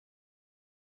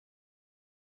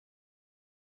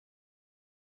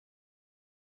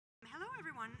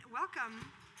everyone. Welcome.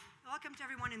 Welcome to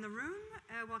everyone in the room.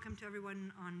 Welcome to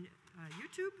everyone on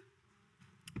YouTube.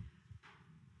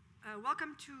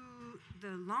 Welcome to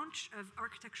the launch of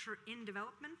Architecture in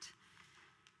Development,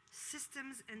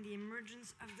 Systems and the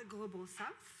Emergence of the Global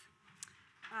South,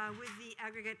 with the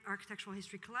Aggregate Architectural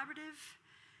History Collaborative.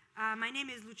 My name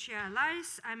is Lucia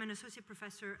Alais. I'm an associate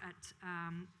professor at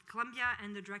Columbia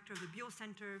and the director of the Buell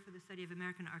Center for the Study of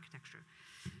American Architecture.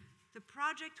 The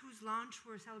project whose launch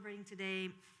we're celebrating today,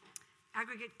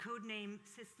 Aggregate codename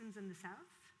Systems in the South,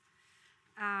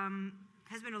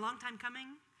 has been a long time coming.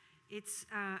 It's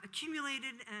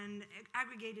accumulated and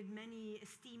aggregated many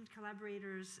esteemed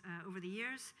collaborators over the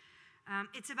years.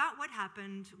 It's about what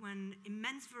happened when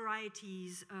immense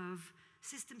varieties of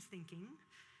systems thinking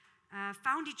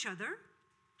found each other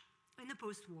in the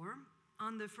post-war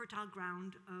on the fertile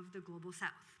ground of the global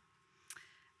South.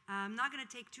 I'm not going to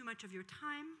take too much of your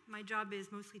time. My job is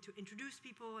mostly to introduce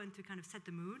people and to kind of set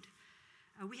the mood.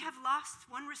 We have lost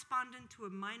one respondent to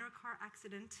a minor car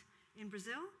accident in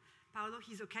Brazil. Paulo,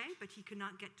 he's okay, but he could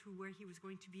not get to where he was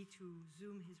going to be to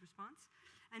Zoom his response.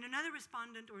 And another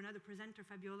respondent, or another presenter,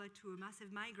 Fabiola, to a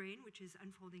massive migraine, which is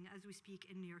unfolding as we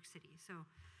speak in New York City. So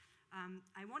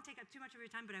I won't take up too much of your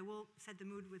time, but I will set the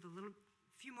mood with a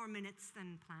few more minutes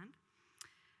than planned.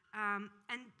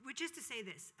 And which is to say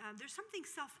this, there's something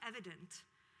self-evident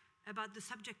about the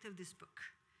subject of this book.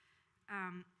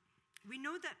 We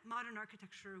know that modern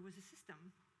architecture was a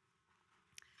system.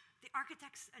 The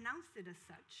architects announced it as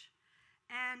such,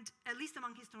 and at least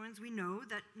among historians, we know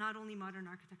that not only modern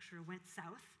architecture went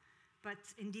south, but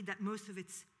indeed that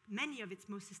many of its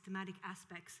most systematic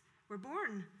aspects were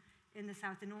born in the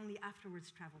South and only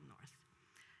afterwards traveled north.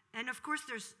 And of course,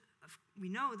 we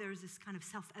know there's this kind of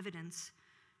self-evidence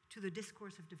to the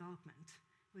discourse of development,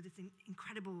 with its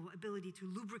incredible ability to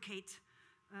lubricate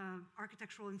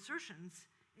architectural insertions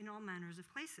in all manners of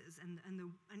places,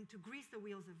 and to grease the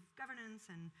wheels of governance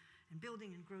and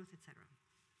building and growth, etc.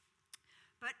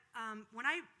 But when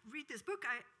I read this book,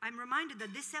 I'm reminded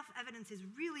that this self-evidence is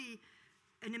really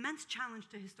an immense challenge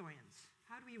to historians.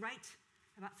 How do we write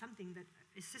about something that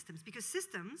is systems? Because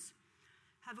systems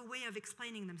have a way of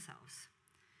explaining themselves,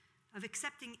 of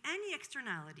accepting any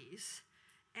externalities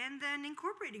and then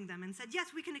incorporating them and said,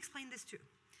 yes, we can explain this too.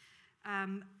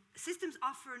 Systems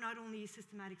offer not only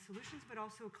systematic solutions, but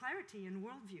also clarity and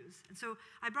worldviews. And so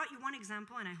I brought you one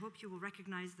example, and I hope you will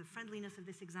recognize the friendliness of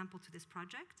this example to this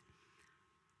project.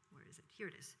 Where is it? Here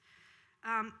it is.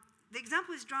 The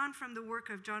example is drawn from the work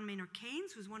of John Maynard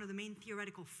Keynes, who's one of the main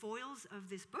theoretical foils of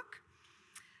this book.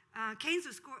 Keynes,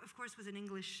 of course, was an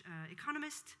English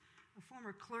economist, a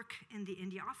former clerk in the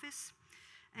India office,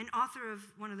 and author of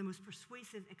one of the most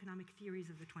persuasive economic theories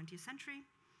of the 20th century,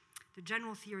 the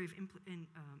general theory of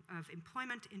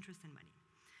employment, interest, and money.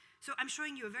 So I'm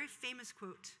showing you a very famous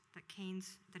quote that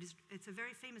it's a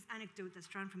very famous anecdote that's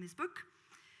drawn from his book,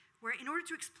 where in order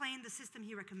to explain the system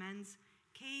he recommends,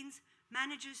 Keynes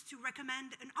manages to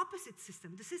recommend an opposite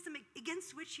system, the system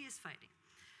against which he is fighting.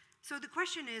 So the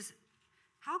question is,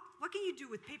 what can you do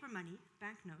with paper money,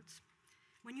 banknotes,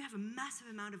 when you have a massive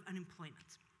amount of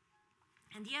unemployment?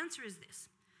 And the answer is this.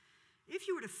 If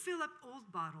you were to fill up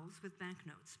old bottles with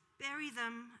banknotes, bury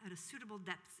them at a suitable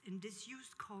depth in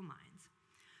disused coal mines,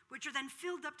 which are then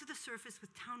filled up to the surface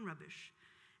with town rubbish,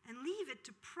 and leave it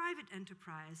to private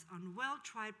enterprise on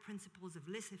well-tried principles of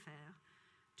laissez-faire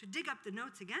to dig up the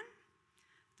notes again,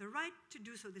 the right to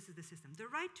do so, this is the system,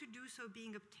 the right to do so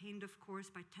being obtained, of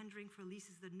course, by tendering for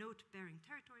leases the note-bearing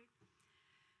territory,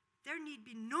 there need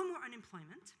be no more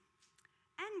unemployment,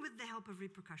 and with the help of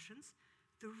repercussions,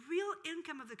 the real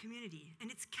income of the community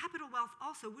and its capital wealth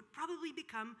also would probably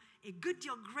become a good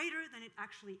deal greater than it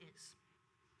actually is.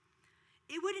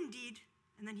 It would indeed,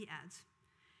 and then he adds,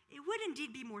 it would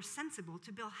indeed be more sensible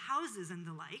to build houses and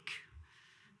the like,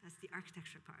 that's the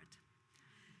architecture part.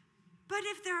 But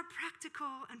if there are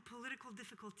practical and political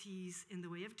difficulties in the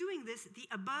way of doing this, the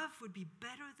above would be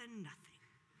better than nothing.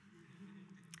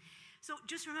 So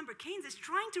just remember, Keynes is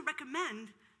trying to recommend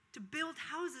to build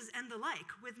houses and the like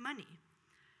with money.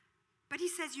 But he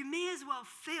says you may as well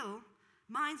fill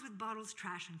mines with bottles,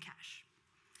 trash, and cash.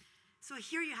 So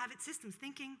here you have it, systems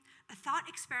thinking, a thought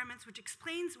experiment which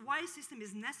explains why a system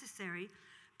is necessary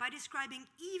by describing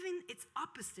even its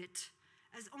opposite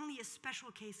as only a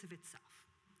special case of itself.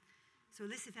 So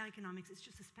laissez-faire economics is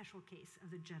just a special case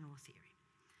of the general theory.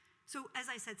 So as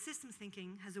I said, systems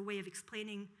thinking has a way of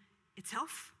explaining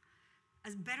itself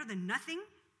as better than nothing,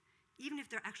 even if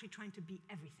they're actually trying to be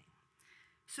everything.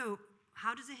 So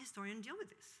how does a historian deal with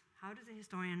this? How does a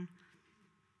historian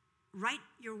write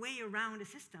your way around a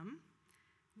system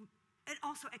and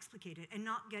also explicate it and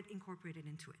not get incorporated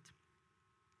into it?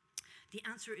 The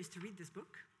answer is to read this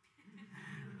book.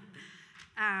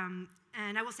 And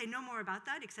I will say no more about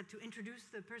that, except to introduce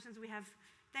the persons we have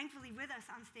thankfully with us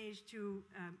on stage to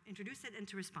introduce it and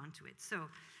to respond to it. So,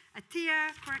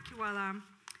 Ateya Khorakiwala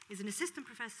is an assistant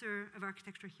professor of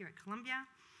architecture here at Columbia.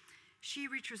 She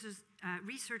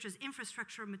researches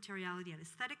infrastructure, materiality, and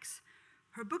aesthetics.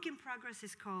 Her book in progress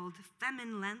is called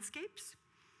Famine Landscapes.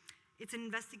 It's an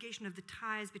investigation of the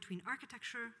ties between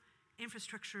architecture,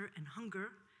 infrastructure, and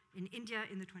hunger in India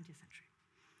in the 20th century.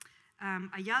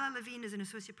 Ayala Levin is an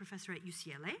associate professor at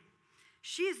UCLA.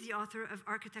 She is the author of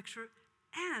Architecture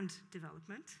and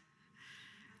Development.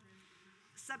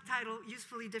 Subtitle,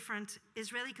 usefully different,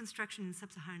 Israeli Construction in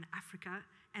Sub-Saharan Africa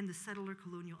and the Settler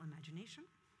Colonial Imagination.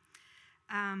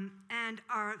 And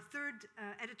our third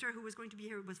editor who was going to be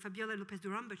here was Fabiola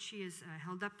López-Durán, but she is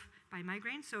held up by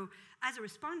migraine. So as a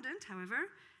respondent, however,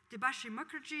 Debashree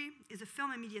Mukherjee is a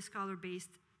film and media scholar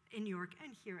based in New York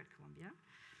and here at Columbia.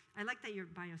 I like that your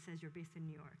bio says you're based in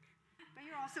New York, but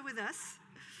you're also with us.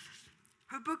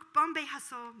 Her book, Bombay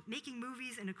Hustle, Making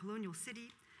Movies in a Colonial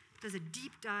City, does a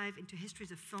deep dive into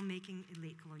histories of filmmaking in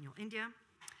late colonial India.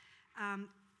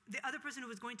 The other person who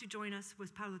was going to join us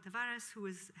was Paulo Tavares, who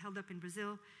was held up in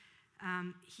Brazil.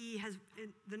 He has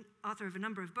the author of a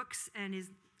number of books and is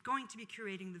going to be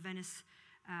curating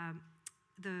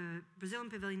the Brazilian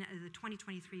Pavilion at the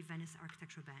 2023 Venice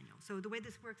Architectural Biennial. So the way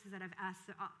this works is that I've asked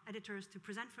the editors to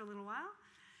present for a little while.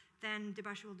 Then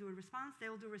Debashree will do a response. They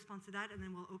will do a response to that, and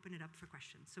then we'll open it up for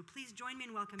questions. So please join me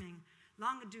in welcoming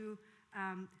Long Ado,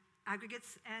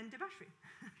 Aggregates, and Debashree.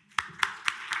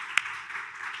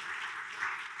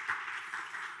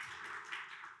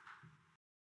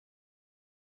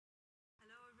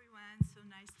 Hello, everyone. So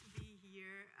nice to be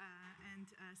here and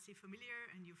see familiar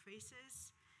and new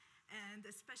faces. And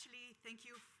especially thank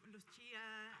you,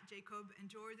 Lucia, Jacob, and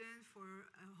Jordan for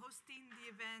hosting the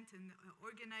event and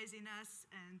organizing us.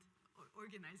 And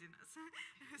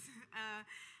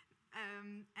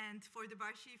for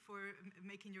Debashree for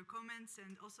making your comments,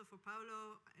 and also for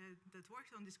Paulo that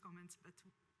worked on these comments but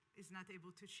is not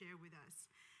able to share with us.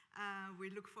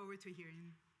 We look forward to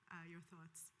hearing your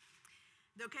thoughts.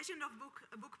 The occasion of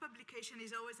book publication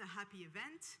is always a happy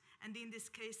event, and in this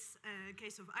case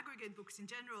of Aggregate books in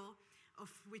general, of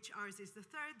which ours is the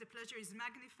third, the pleasure is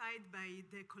magnified by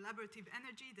the collaborative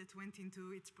energy that went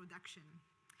into its production.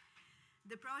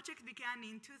 The project began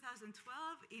in 2012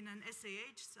 in an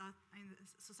SAH,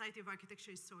 Society of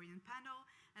Architecture Historian panel,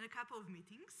 and a couple of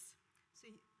meetings.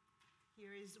 So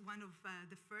here is one of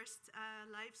the first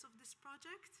lives of this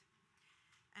project.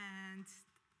 And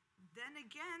then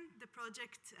again, the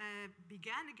project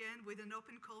began again with an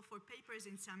open call for papers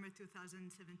in summer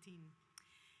 2017.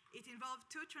 It involved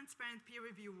 2 transparent peer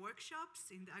review workshops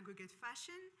in the Aggregate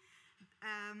fashion,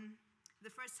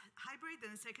 the first hybrid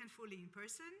and the second fully in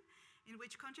person, in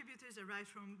which contributors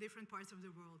arrived from different parts of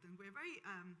the world. And we're very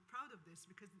proud of this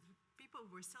because people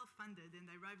were self-funded and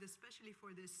arrived especially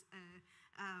for this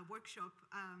workshop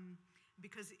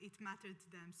because it mattered to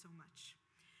them so much.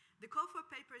 The call for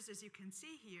papers, as you can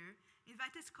see here,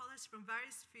 invited scholars from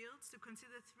various fields to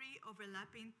consider 3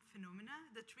 overlapping phenomena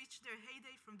that reached their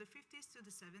heyday from the 50s to the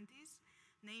 70s,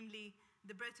 namely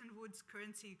the Bretton Woods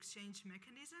currency exchange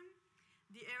mechanism,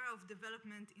 the era of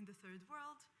development in the Third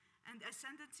World, and the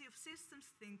ascendancy of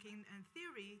systems thinking and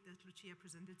theory that Lucia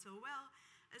presented so well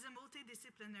as a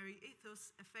multidisciplinary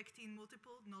ethos affecting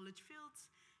multiple knowledge fields,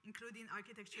 including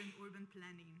architecture and urban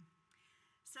planning.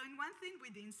 So in one thing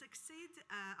we didn't succeed.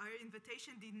 Our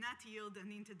invitation did not yield an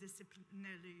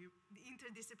interdisciplinary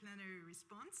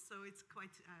response, so it's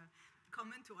quite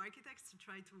common to architects to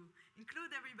try to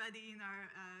include everybody in our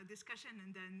discussion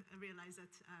and then realize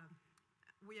that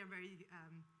we are very,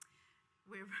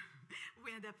 we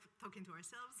end up talking to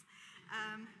ourselves.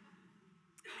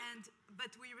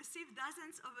 But we received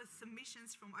dozens of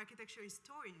submissions from architecture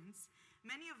historians,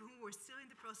 many of whom were still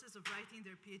in the process of writing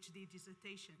their PhD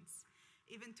dissertations.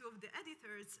 Even 2 of the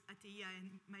editors, Ateya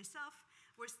and myself,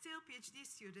 were still PhD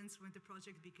students when the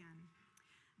project began.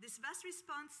 This vast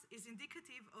response is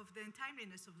indicative of the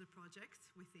untimeliness of the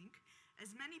project, we think,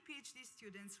 as many PhD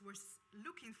students were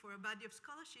looking for a body of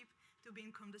scholarship to be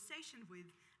in conversation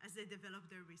with as they developed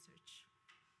their research.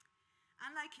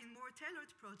 Unlike in more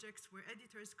tailored projects where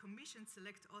editors commission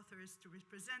select authors to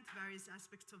represent various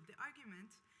aspects of the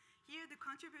argument, here the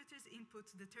contributors' input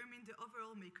determined the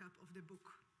overall makeup of the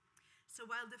book. So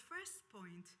while the first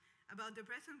point about the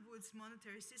Bretton Woods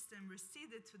monetary system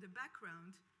receded to the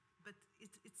background, but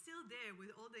it's still there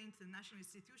with all the international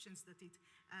institutions that it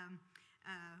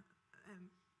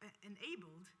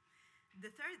enabled,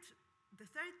 the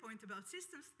third point about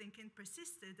systems thinking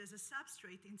persisted as a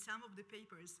substrate in some of the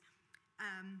papers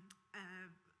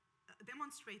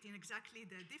demonstrating exactly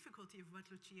the difficulty of what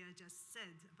Lucia just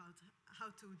said about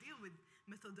how to deal with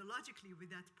methodologically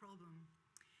with that problem.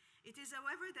 It is,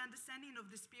 however, the understanding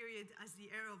of this period as the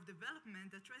era of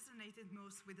development that resonated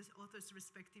most with the author's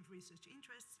respective research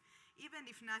interests, even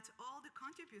if not all the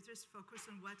contributors focus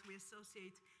on what we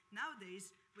associate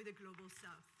nowadays with the global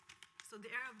South. So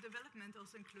the era of development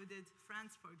also included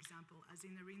France, for example, as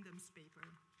in Arindam's paper.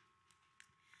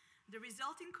 The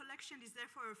resulting collection is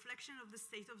therefore a reflection of the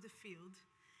state of the field,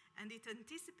 and it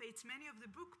anticipates many of the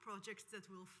book projects that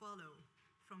will follow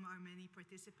from our many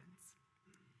participants.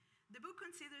 The book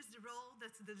considers the role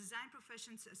that the design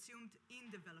professions assumed in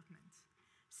development.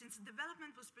 Since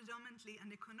development was predominantly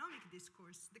an economic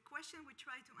discourse, the question we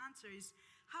try to answer is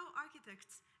how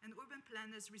architects and urban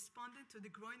planners responded to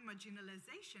the growing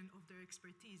marginalization of their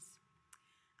expertise.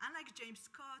 Unlike James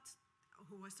Scott,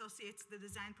 who associates the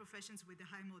design professions with the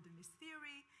high modernist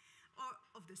theory or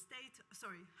of the state,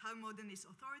 high modernist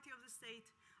authority of the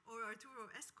state, or Arturo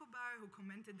Escobar, who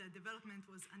commented that development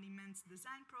was an immense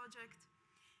design project,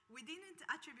 we didn't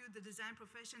attribute the design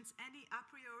professions any a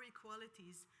priori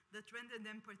qualities that rendered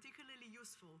them particularly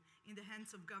useful in the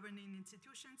hands of governing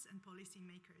institutions and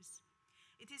policymakers.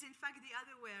 It is in fact the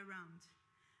other way around.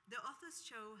 The authors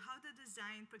show how the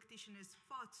design practitioners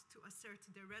fought to assert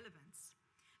their relevance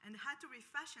and had to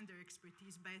refashion their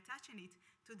expertise by attaching it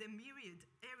to the myriad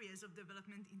areas of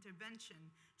development intervention,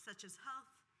 such as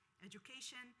health,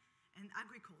 education, and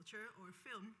agriculture, or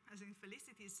film, as in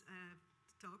Felicity's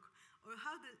talk, or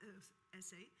how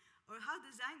essay, or how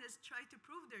designers try to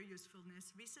prove their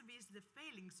usefulness vis-a-vis the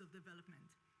failings of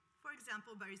development. For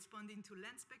example, by responding to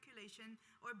land speculation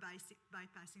or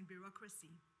bypassing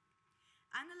bureaucracy.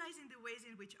 Analyzing the ways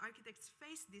in which architects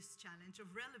face this challenge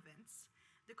of relevance,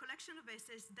 the collection of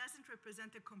essays doesn't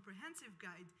represent a comprehensive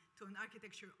guide to an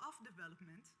architecture of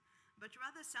development, but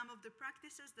rather some of the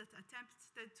practices that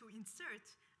attempted to insert,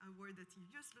 a word that you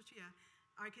used, Lucia,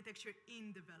 architecture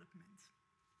in development.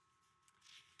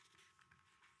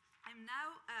 I'm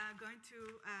now going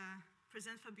to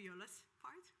present Fabiola's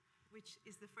part, which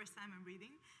is the first time I'm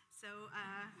reading, so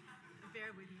bear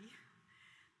with me.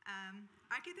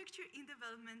 Architecture in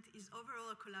Development is overall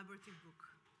a collaborative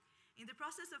book. In the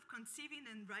process of conceiving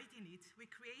and writing it, we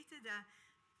created a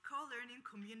co-learning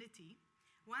community,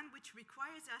 one which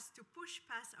requires us to push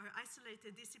past our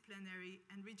isolated disciplinary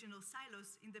and regional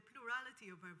silos in the plurality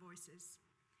of our voices.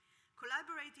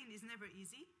 Collaborating is never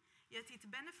easy, yet its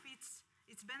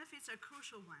benefits are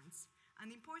crucial ones.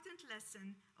 An important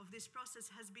lesson of this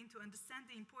process has been to understand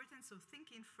the importance of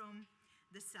thinking from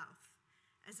the South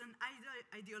as an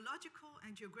ideological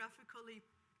and geographical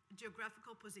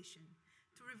position,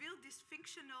 to reveal this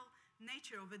fictional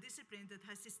nature of a discipline that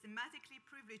has systematically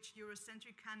privileged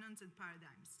Eurocentric canons and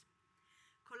paradigms.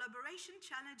 Collaboration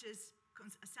challenges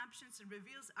assumptions and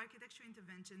reveals architecture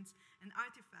interventions and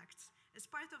artifacts as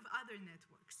part of other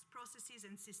networks, processes,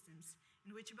 and systems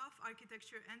in which both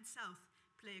architecture and South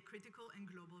play a critical and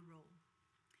global role.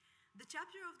 The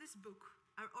chapters of this book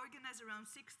are organized around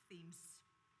 6 themes: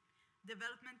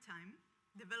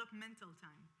 developmental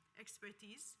time,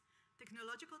 expertise,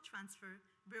 technological transfer,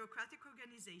 bureaucratic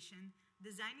organization,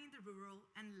 designing the rural,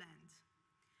 and land.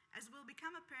 As will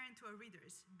become apparent to our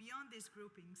readers, beyond these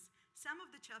groupings, some of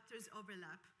the chapters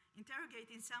overlap,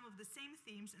 interrogating some of the same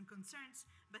themes and concerns,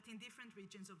 but in different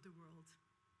regions of the world.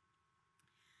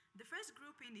 The first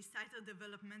grouping is titled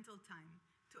Developmental Time,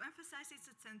 to emphasize its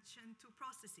attention to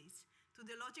processes, to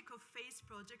the logic of phase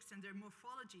projects and their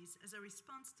morphologies as a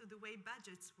response to the way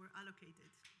budgets were allocated.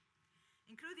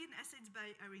 Including essays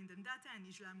by Arindam Datta and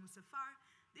Islam Musaffar,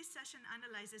 this session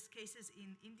analyzes cases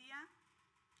in India,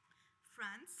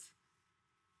 France,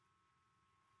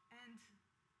 and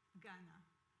Ghana.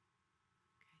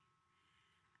 Okay.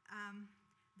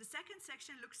 The second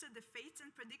section looks at the fates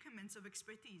and predicaments of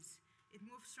expertise. It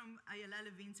moves from Ayala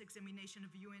Levin's examination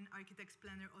of UN architect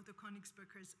planner Otto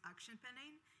Königsberger's action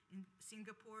planning in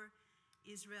Singapore,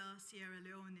 Israel, Sierra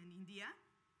Leone, and India,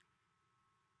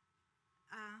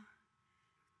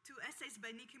 to essays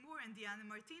by Nikki Moore and Diana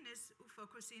Martinez, who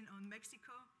focusing on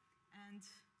Mexico and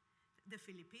the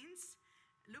Philippines,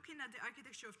 looking at the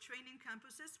architecture of training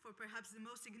campuses for perhaps the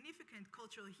most significant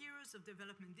cultural heroes of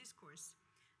development discourse,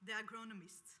 the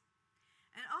agronomists.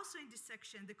 And also in this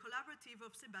section, the collaborative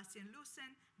of Sebastian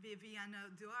Lucen,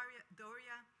 Viviana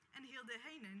Doria, and Hilde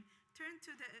Heinen turns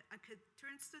to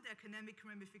the academic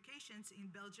ramifications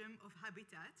in Belgium of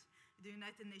Habitat, the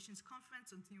United Nations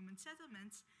Conference on Human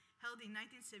Settlements, held in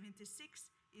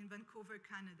 1976 in Vancouver,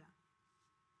 Canada.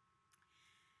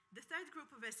 The third group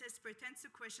of essays pertains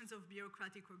to questions of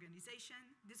bureaucratic organization.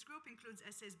 This group includes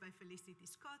essays by Felicity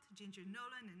Scott, Ginger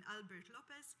Nolan, and Albert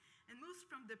Lopez, and moves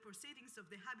from the proceedings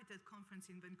of the Habitat Conference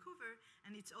in Vancouver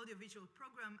and its audiovisual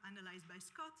program analyzed by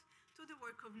Scott to the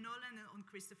work of Nolan on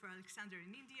Christopher Alexander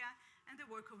in India and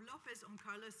the work of Lopez on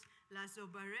Carlos Lazo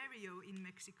Barrerio in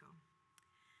Mexico.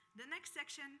 The next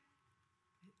section,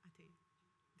 Ateya,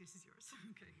 this is yours.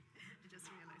 Okay, I just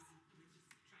realized.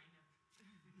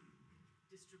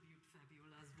 Distribute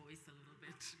Fabiola's voice a little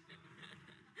bit.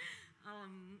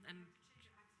 And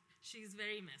she's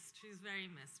very missed. She's very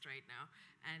missed right now.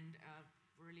 And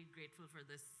we're really grateful for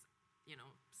this,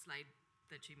 slide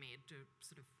that she made to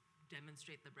sort of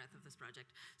demonstrate the breadth of this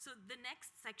project. So the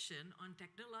next section on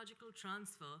technological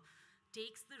transfer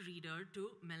takes the reader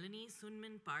to Melanie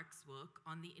Sunmin Park's work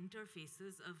on the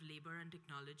interfaces of labor and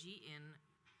technology in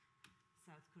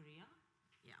South Korea.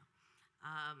 Yeah.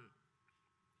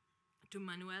 To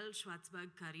Manuel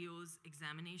Schwarzberg-Carrillo's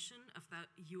examination of the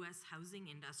US housing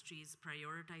industry's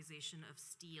prioritization of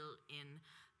steel in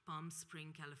Palm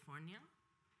Springs, California.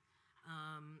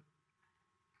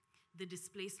 The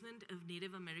displacement of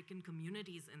Native American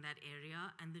communities in that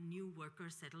area and the new worker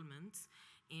settlements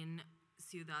in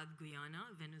Ciudad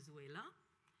Guyana, Venezuela,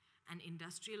 an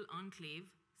industrial enclave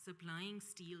supplying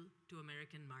steel to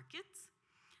American markets.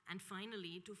 And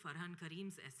finally, to Farhan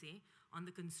Karim's essay on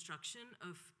the construction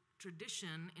of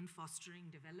tradition in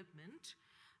fostering development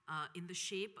in the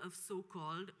shape of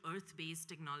so-called earth-based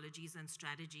technologies and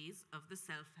strategies of the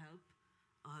self-help,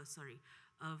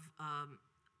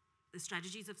 the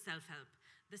strategies of self-help.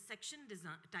 The section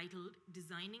titled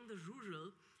Designing the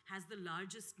Rural has the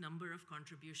largest number of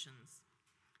contributions.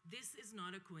 This is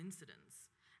not a coincidence.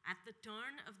 At the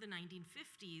turn of the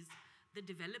 1950s, the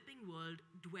developing world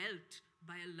dwelt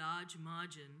by a large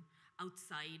margin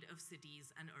outside of cities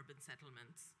and urban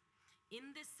settlements.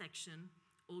 In this section,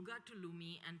 Olga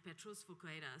Tulumi and Petros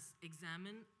Fouqueiras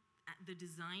examine the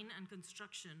design and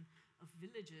construction of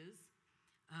villages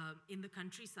in the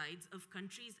countrysides of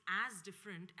countries as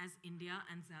different as India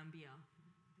and Zambia.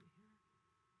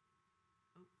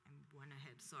 Oh, I'm one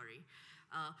ahead, sorry.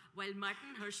 While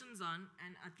Martin Hershenzon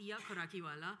and Ateya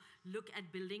Khorakiwala look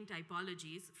at building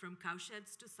typologies from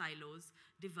cowsheds to silos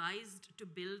devised to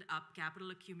build up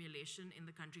capital accumulation in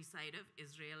the countryside of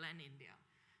Israel and India.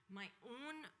 My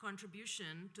own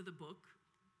contribution to the book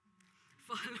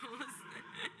follows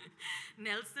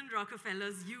Nelson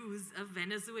Rockefeller's use of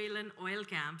Venezuelan oil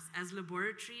camps as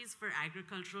laboratories for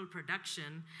agricultural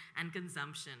production and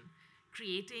consumption,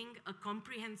 creating a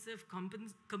comprehensive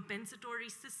compensatory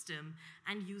system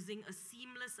and using a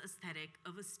seamless aesthetic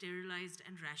of a sterilized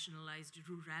and rationalized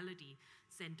rurality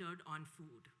centered on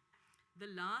food.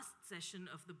 The last session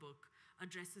of the book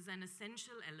addresses an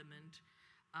essential element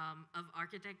of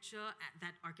architecture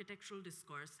that architectural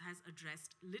discourse has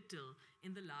addressed little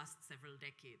in the last several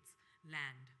decades: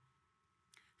 land.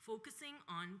 Focusing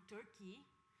on Turkey,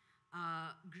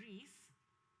 Greece,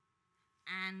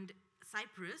 and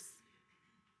Cyprus,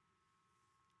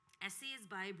 essays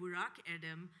by Burak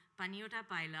Erdem, Paniota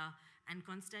Paila, and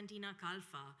Konstantina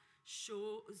Kalfa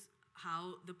shows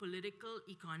how the political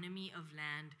economy of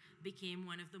land became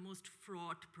one of the most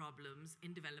fraught problems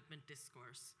in development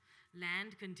discourse.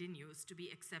 Land continues to be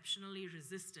exceptionally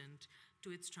resistant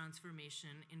to its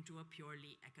transformation into a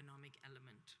purely economic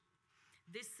element.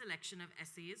 This selection of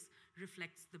essays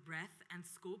reflects the breadth and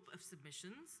scope of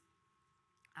submissions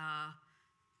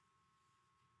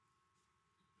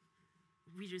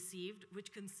we received,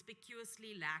 which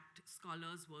conspicuously lacked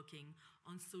scholars working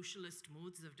on socialist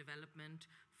modes of development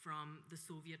from the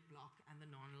Soviet bloc and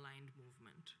the non-aligned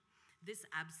movement. This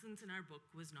absence in our book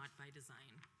was not by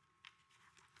design.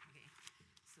 Okay,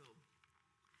 so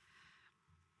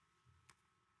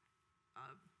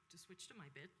to switch to my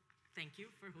bit, thank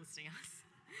you for hosting us,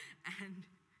 and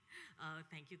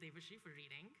thank you, Debashree, for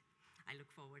reading. I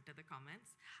look forward to the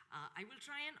comments. I will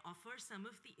try and offer some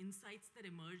of the insights that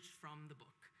emerged from the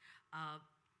book.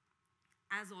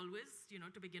 As always,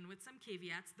 to begin with some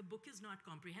caveats, the book is not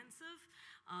comprehensive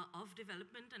of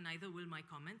development, and neither will my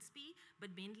comments be,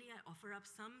 but mainly I offer up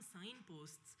some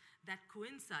signposts that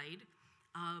coincide,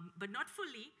 but not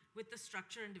fully, with the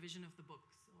structure and division of the book.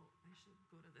 So I should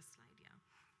go to this slide, yeah.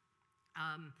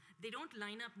 They don't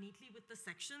line up neatly with the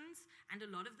sections, and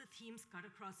a lot of the themes cut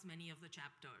across many of the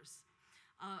chapters.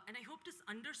 And I hope to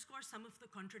underscore some of the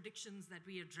contradictions that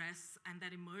we address and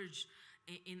that emerge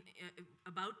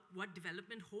about what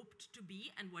development hoped to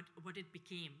be and what it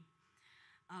became.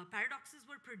 Paradoxes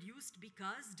were produced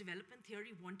because development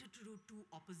theory wanted to do two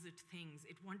opposite things.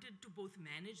 It wanted to both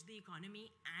manage the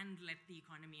economy and let the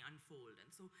economy unfold.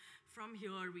 And so from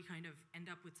here, we kind of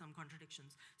end up with some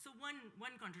contradictions. So one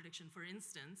contradiction, for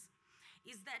instance,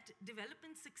 is that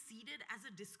development succeeded as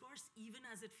a discourse even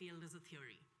as it failed as a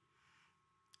theory.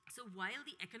 So while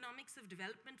the economics of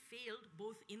development failed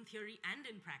both in theory and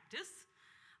in practice,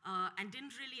 and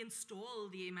didn't really install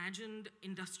the imagined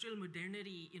industrial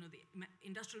modernity, the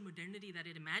industrial modernity that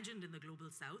it imagined in the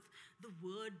global south, the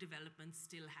word development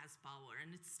still has power,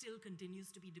 and it still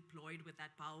continues to be deployed with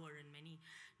that power in many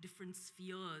different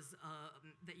spheres.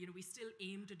 That we still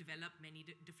aim to develop many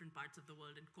different parts of the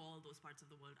world and call those parts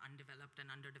of the world undeveloped and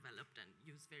underdeveloped and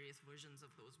use various versions of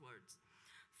those words.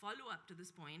 Follow-up to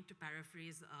this point, to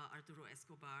paraphrase Arturo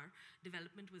Escobar,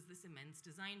 development was this immense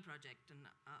design project, and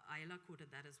Ayala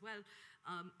quoted that as well.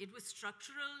 It was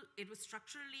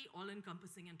structurally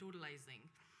all-encompassing and totalizing,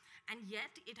 and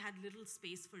yet it had little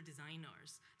space for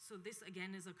designers. So this,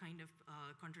 again, is a kind of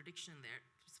contradiction there,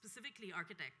 specifically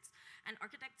architects. And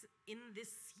architects in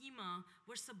this schema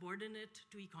were subordinate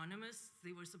to economists,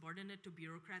 they were subordinate to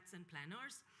bureaucrats and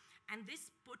planners, and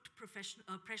this put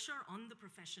pressure on the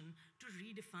profession to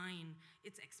redefine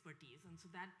its expertise. And so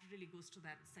that really goes to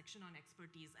that section on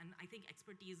expertise. And I think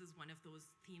expertise is one of those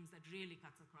themes that really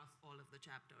cuts across all of the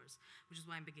chapters, which is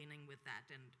why I'm beginning with that.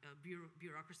 And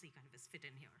bureaucracy kind of is fit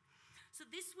in here. So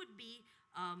this would be,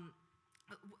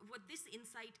 what this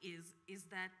insight is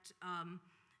that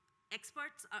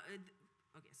experts are,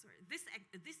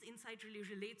 This insight really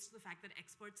relates to the fact that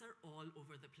experts are all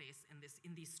over the place in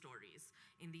these stories,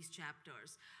 in these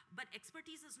chapters. But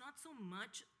expertise is not so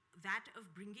much that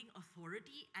of bringing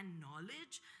authority and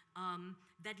knowledge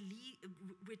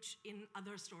which in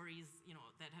other stories,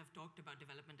 that have talked about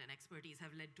development and expertise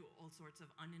have led to all sorts of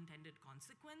unintended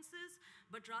consequences,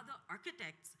 but rather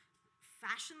architects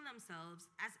fashion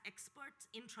themselves as experts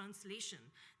in translation.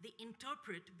 They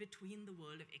interpret between the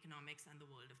world of economics and the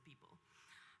world of people.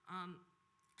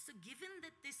 So given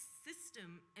that this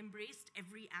system embraced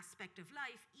every aspect of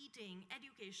life, eating,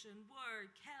 education,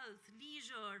 work, health,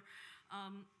 leisure,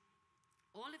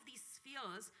 all of these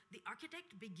spheres, the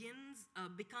architect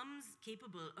becomes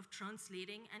capable of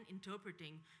translating and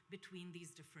interpreting between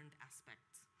these different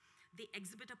aspects. They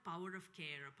exhibit a power of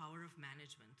care, a power of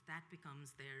management. That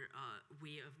becomes their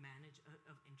way of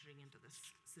entering into this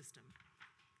system.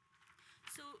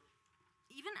 So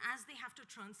even as they have to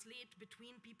translate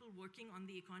between people working on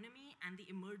the economy and the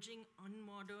emerging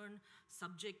unmodern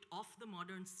subject of the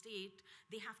modern state,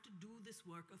 they have to do this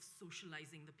work of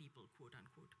socializing the people, quote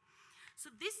unquote.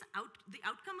 So the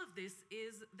outcome of this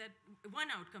is that, one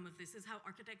outcome of this is how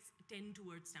architects tend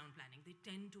towards town planning. They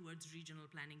tend towards regional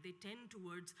planning. They tend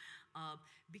towards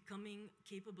becoming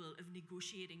capable of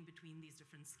negotiating between these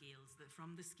different scales,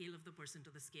 from the scale of the person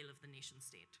to the scale of the nation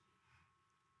state.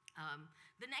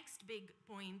 The next big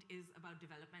point is about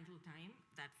developmental time,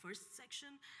 that first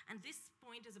section, and this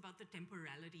point is about the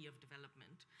temporality of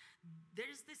development. There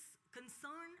is this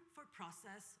concern for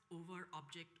process over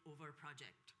object over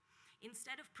project.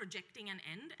 Instead of projecting an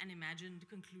end, an imagined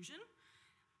conclusion,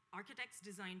 architects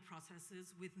design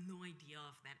processes with no idea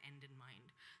of that end in mind.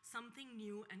 Something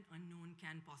new and unknown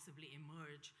can possibly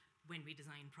emerge when we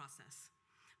design process.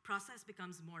 Process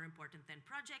becomes more important than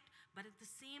project, but at the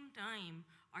same time,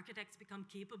 architects become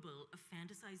capable of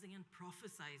fantasizing and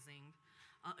prophesizing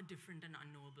a different and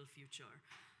unknowable future.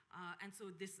 And so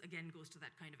this, again, goes to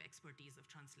that kind of expertise of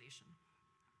translation.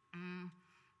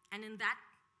 And in that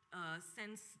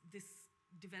sense, this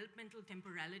developmental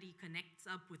temporality connects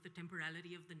up with the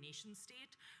temporality of the nation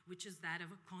state, which is that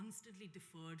of a constantly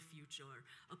deferred future,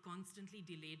 a constantly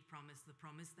delayed promise, the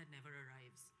promise that never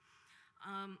arrives.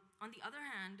 On the other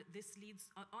hand, this leads,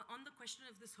 on the question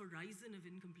of this horizon of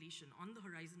incompletion, on the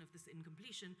horizon of this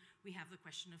incompletion, we have the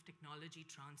question of technology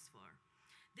transfer.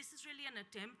 This is really an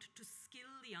attempt to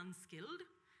skill the unskilled,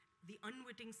 the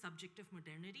unwitting subject of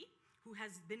modernity, who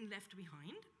has been left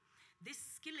behind. This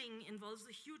skilling involves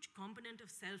a huge component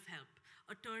of self-help,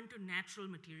 a turn to natural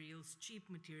materials, cheap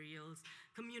materials,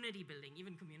 community building,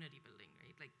 even community building,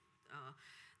 right?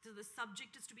 So the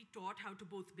subject is to be taught how to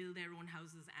both build their own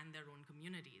houses and their own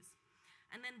communities.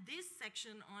 And then this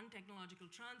section on technological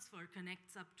transfer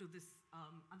connects up to this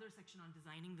other section on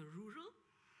designing the rural,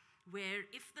 where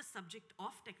if the subject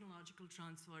of technological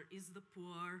transfer is the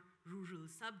poor rural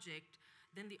subject,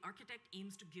 then the architect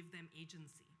aims to give them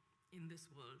agency in this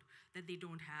world that they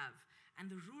don't have. And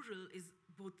the rural is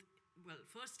both, well,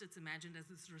 first it's imagined as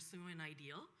this Rousseauian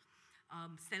ideal,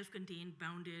 self-contained,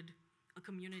 bounded, a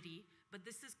community, But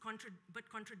this is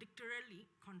contradictorily,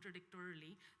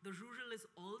 the rural is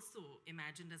also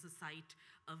imagined as a site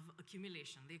of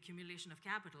accumulation, the accumulation of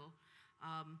capital.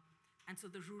 And so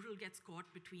the rural gets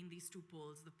caught between these two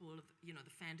poles, the pole of, the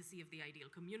fantasy of the ideal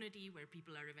community where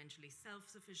people are eventually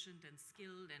self-sufficient and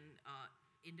skilled and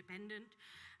independent.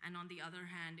 And on the other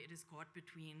hand, it is caught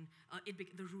between,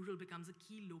 the rural becomes a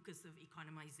key locus of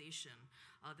economization,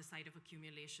 the site of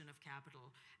accumulation of capital.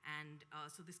 And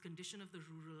so this condition of the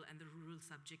rural and the rural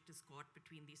subject is caught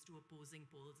between these two opposing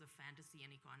poles of fantasy and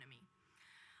economy.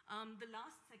 The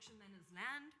last section then is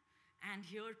land. And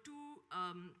here too,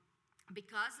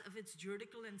 because of its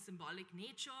juridical and symbolic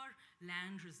nature,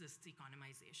 land resists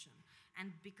economization.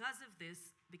 And because of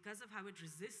this, because of how it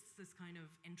resists this kind of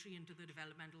entry into the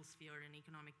developmental sphere in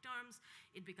economic terms,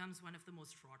 it becomes one of the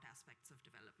most fraught aspects of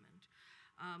development.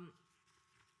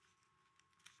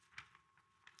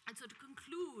 And so to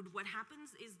conclude, what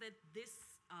happens is that this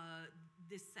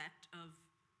set of,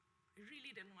 I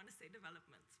really didn't want to say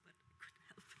developments, but I couldn't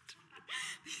help it.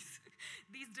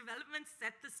 These developments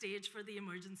set the stage for the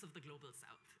emergence of the global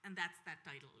south. And that's that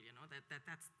title,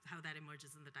 that's how that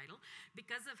emerges in the title.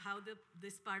 Because of how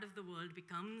this part of the world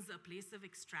becomes a place of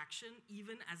extraction,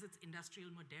 even as its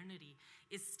industrial modernity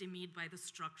is stymied by the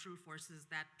structural forces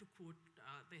that, to quote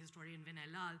the historian Vinay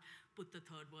Lal, put the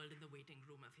third world in the waiting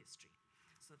room of history.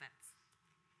 So that's.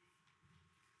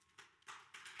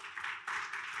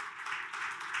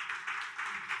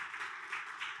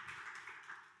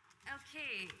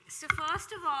 Okay, so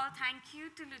first of all, thank you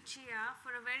to Lucia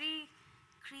for a very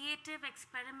creative,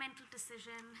 experimental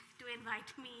decision to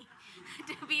invite me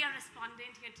to be a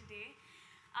respondent here today.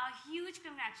 Huge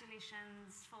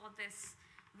congratulations for this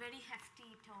very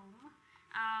hefty tome.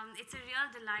 It's a real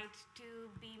delight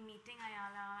to be meeting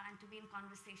Ayala and to be in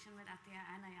conversation with Ateya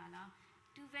and Ayala,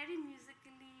 two very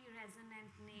musically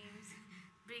resonant names,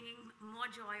 bringing more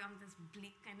joy on this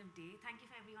bleak kind of day. Thank you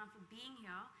for everyone for being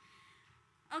here.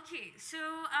 Okay, so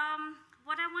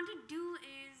what I want to do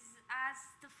is, as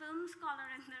the film scholar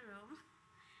in the room,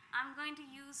 I'm going to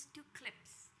use two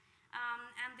clips.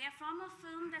 And they're from a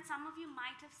film that some of you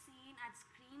might have seen. I'd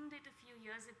screened it a few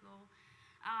years ago.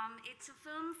 It's a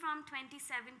film from 2017,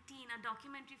 a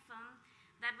documentary film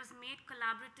that was made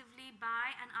collaboratively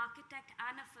by an architect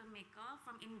and a filmmaker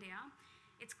from India.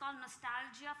 It's called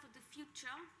Nostalgia for the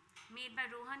Future, made by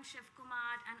Rohan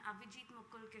Shivkumar and Avijit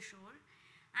Mukul Kishore.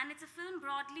 And it's a film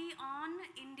broadly on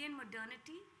Indian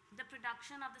modernity, the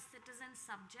production of the citizen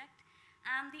subject,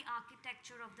 and the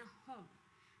architecture of the home.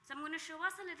 So I'm going to show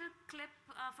us a little clip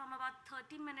from about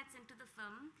 30 minutes into the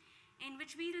film, in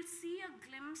which we'll see a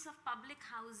glimpse of public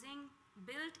housing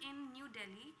built in New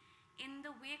Delhi in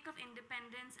the wake of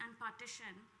independence and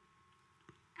partition,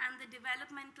 and the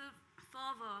developmental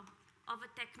fervor of a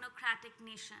technocratic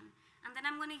nation. And then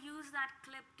I'm going to use that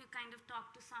clip to kind of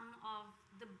talk to some of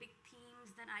the big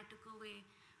themes that I took away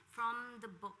from the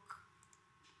book.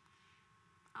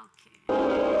 Okay.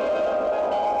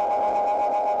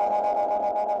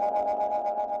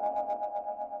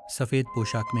 सफ़ेद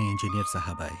पोशाक में engineer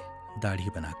साहब आए, दाढ़ी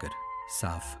बनाकर,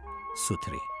 साफ,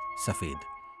 सुथरे, सफ़ेद,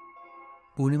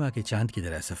 पूर्णिमा के चांद की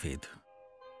तरह सफ़ेद।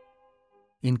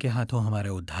 इनके हाथों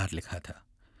हमारा उद्धार लिखा था।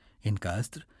 इनका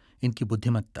अस्त्र, इनकी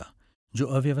बुद्धिमत्ता, जो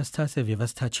अव्यवस्था से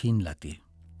व्यवस्था छीन लाती,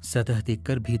 सतह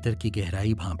देखकर भीतर की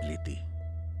गहराई भांप लेती।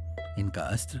 इनका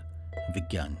अस्त्र,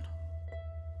 विज्ञान।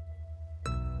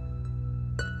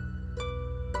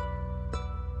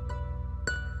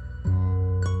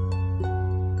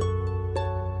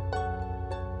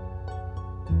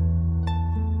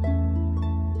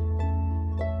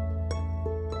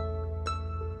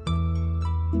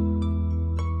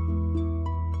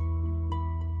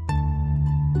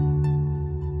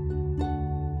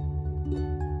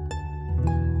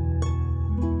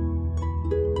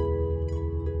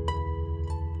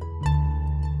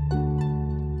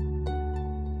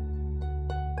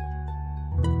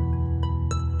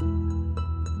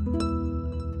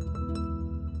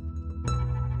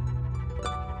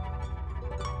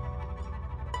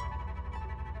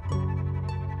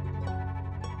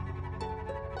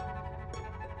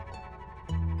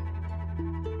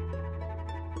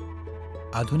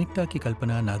 आधुनिकता की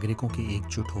कल्पना नागरिकों की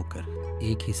एकजुट होकर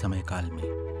एक ही समय काल में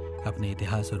अपने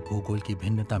इतिहास और भूगोल की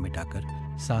भिन्नता मिटाकर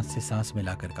सांस से सांस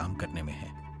मिलाकर काम करने में है।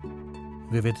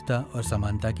 विविधता और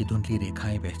समानता की धुंधली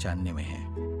रेखाएं पहचानने में है।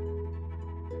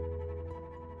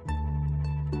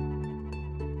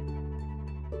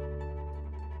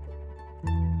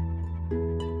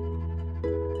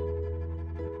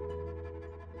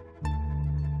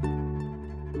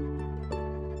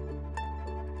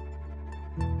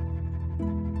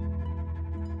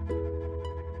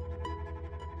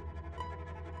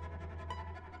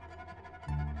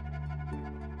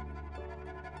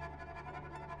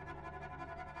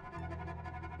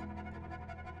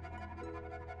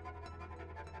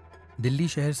 दिल्ली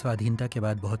शहर स्वाधीनता के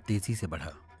बाद बहुत तेजी से बढ़ा।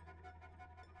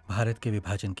 भारत के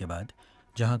विभाजन के बाद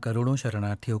जहां करोड़ों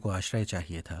शरणार्थियों को आश्रय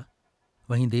चाहिए था,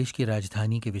 वहीं देश की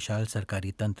राजधानी के विशाल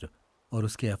सरकारी तंत्र और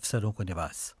उसके अफसरों को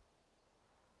निवास।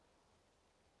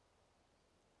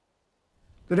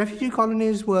 The refugee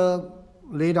colonies were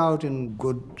laid out in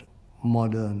good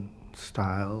modern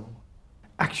style.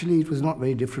 Actually, it was not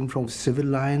very different from civil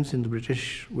lines in the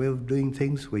British way of doing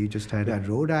things, where you just had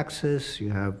road access,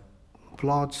 you have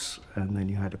plots, and then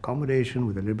you had accommodation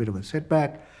with a little bit of a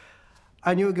setback,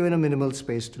 and you were given a minimal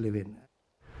space to live in.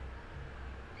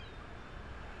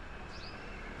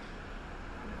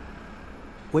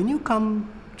 When you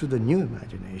come to the new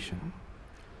imagination,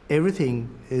 everything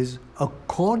is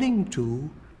according to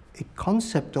a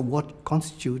concept of what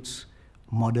constitutes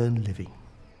modern living.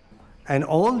 And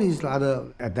all these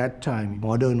other, at that time,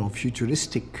 modern or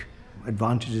futuristic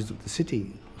advantages of the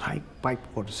city, like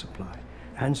piped water supply,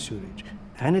 and sewage,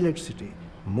 and electricity,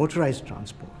 motorized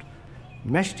transport,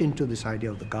 meshed into this idea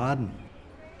of the garden.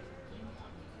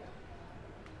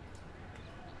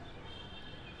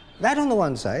 That on the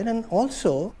one side, and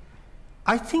also,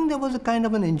 I think there was a kind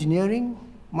of an engineering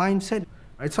mindset.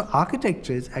 Right? So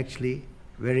architecture is actually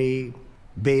very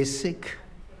basic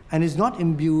and is not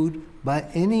imbued by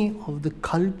any of the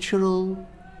cultural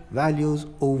values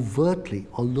overtly,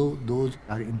 although those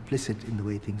are implicit in the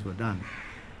way things were done.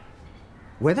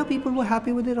 Whether people were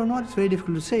happy with it or not, it's very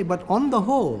difficult to say, but on the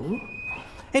whole,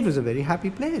 it was a very happy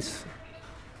place.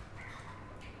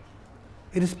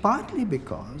 It is partly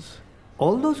because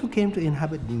all those who came to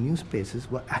inhabit the new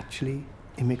spaces were actually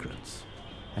immigrants.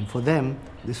 And for them,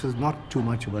 this was not too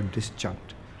much of a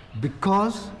disjunct,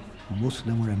 because most of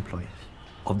them were employees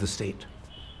of the state.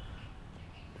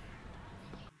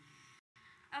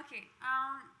 Okay,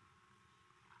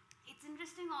 it's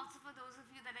interesting also for those of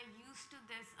you that are used to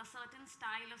this, a certain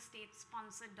style of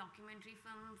state-sponsored documentary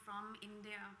film from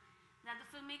India, that the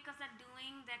filmmakers are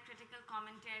doing their critical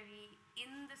commentary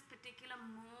in this particular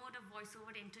mode of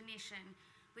voiceover intonation,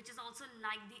 which is also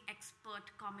like the expert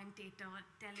commentator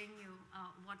telling you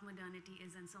what modernity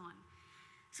is and so on.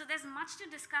 So there's much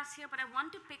to discuss here, but I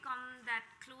want to pick on that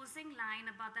closing line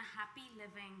about the happy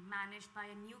living managed by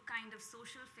a new kind of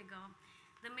social figure,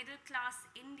 the middle-class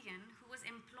Indian who was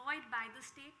employed by the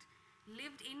state,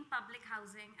 lived in public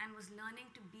housing, and was learning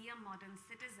to be a modern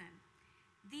citizen.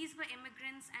 These were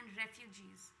immigrants and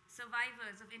refugees,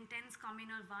 survivors of intense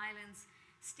communal violence,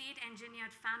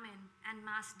 state-engineered famine, and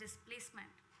mass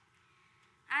displacement.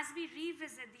 As we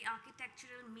revisit the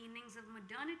architectural meanings of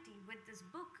modernity with this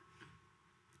book,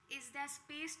 is there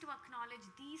space to acknowledge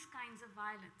these kinds of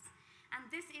violence? And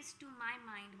this is, to my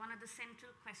mind, one of the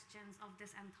central questions of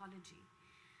this anthology.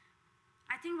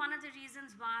 I think one of the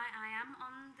reasons why I am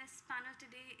on this panel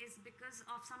today is because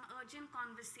of some urgent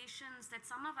conversations that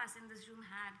some of us in this room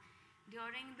had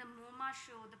during the MoMA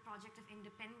show, The Project of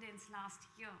Independence, last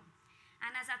year.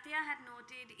 And as Ateya had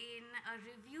noted in a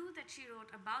review that she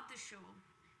wrote about the show,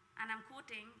 and I'm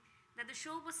quoting, that the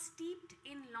show was steeped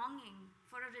in longing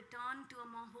for a return to a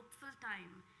more hopeful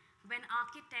time when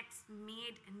architects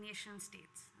made nation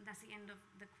states. That's the end of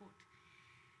the quote.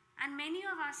 And many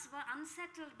of us were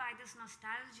unsettled by this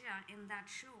nostalgia in that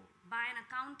show, by an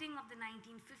accounting of the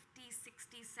 1950s,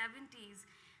 60s, 70s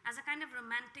as a kind of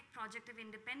romantic project of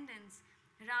independence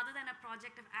rather than a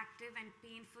project of active and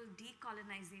painful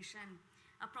decolonization,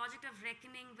 a project of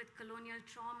reckoning with colonial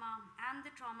trauma and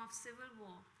the trauma of civil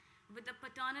war, with the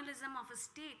paternalism of a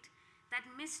state that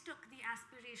mistook the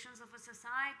aspirations of a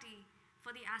society for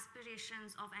the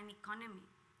aspirations of an economy.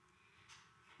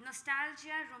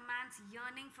 Nostalgia, romance,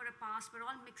 yearning for a past were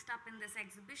all mixed up in this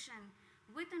exhibition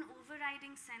with an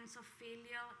overriding sense of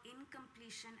failure,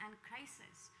 incompletion, and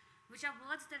crisis, which are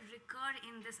words that recur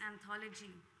in this anthology,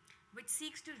 which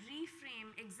seeks to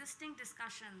reframe existing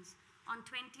discussions on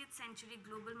 20th century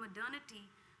global modernity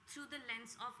through the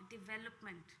lens of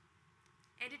development.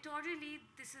 Editorially,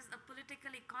 this is a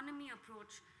political economy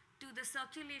approach to the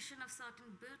circulation of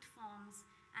certain built forms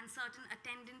and certain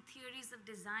attendant theories of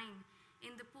design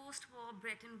in the post-war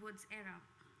Bretton Woods era.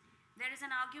 There is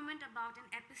an argument about an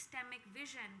epistemic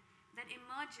vision that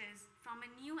emerges from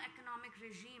a new economic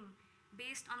regime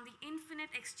based on the infinite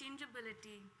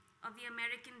exchangeability of the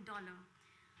American dollar,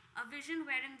 a vision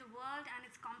wherein the world and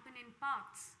its component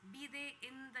parts, be they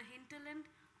in the hinterland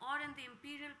or in the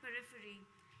imperial periphery,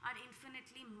 are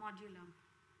infinitely modular.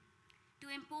 To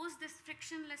impose this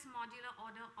frictionless modular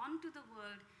order onto the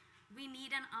world, we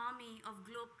need an army of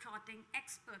globe-trotting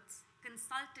experts,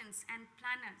 consultants, and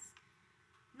planners.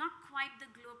 Not quite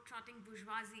the globe-trotting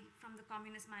bourgeoisie from the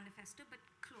Communist Manifesto, but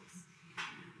close.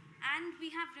 And we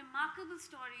have remarkable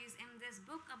stories in this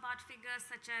book about figures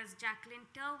such as Jacqueline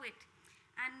Turwitt,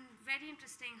 and very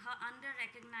interesting, her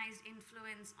under-recognized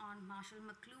influence on Marshall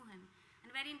McLuhan, and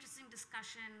very interesting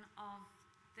discussion of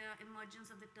the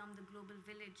emergence of the term the global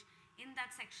village in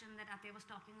that section that Ateya was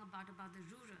talking about the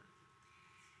rural.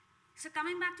 So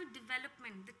coming back to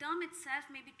development, the term itself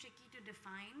may be tricky to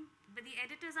define, but the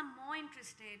editors are more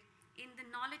interested in the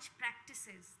knowledge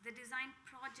practices, the design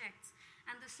projects,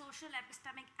 and the social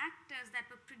epistemic actors that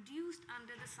were produced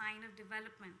under the sign of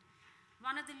development.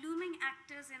 One of the looming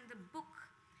actors in the book,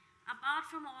 apart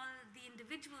from all the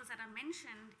individuals that are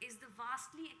mentioned, is the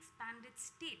vastly expanded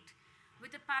state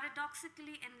with a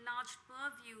paradoxically enlarged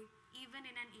purview even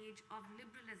in an age of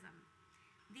liberalism.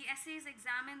 The essays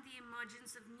examine the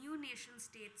emergence of new nation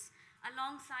states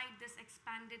alongside this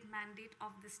expanded mandate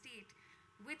of the state,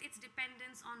 with its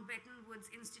dependence on Bretton Woods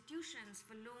institutions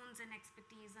for loans and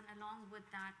expertise, and along with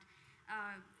that,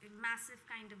 massive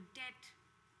kind of debt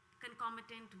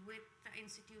concomitant with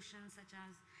institutions such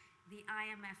as the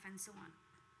IMF and so on.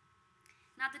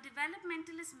 Now, the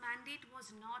developmentalist mandate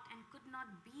was not and could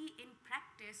not be in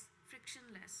practice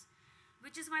frictionless,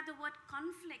 which is why the word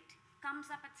conflict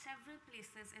comes up at several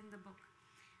places in the book.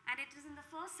 And it is in the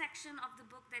first section of the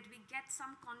book that we get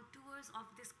some contours of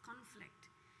this conflict.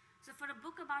 So for a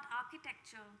book about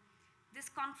architecture, this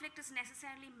conflict is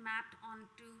necessarily mapped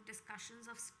onto discussions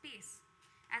of space.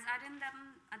 As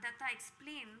Arindam Datta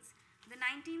explains, the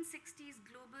 1960s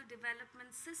global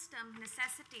development system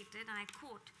necessitated, and I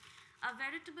quote, a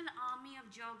veritable army of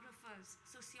geographers,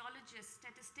 sociologists,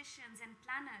 statisticians, and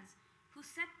planners who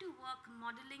set to work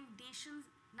modeling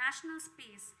national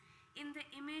space in the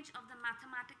image of the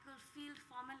mathematical field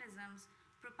formalisms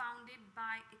propounded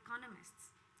by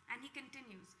economists. And he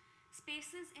continues,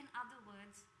 space, in other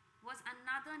words, was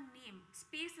another name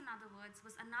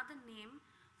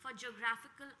for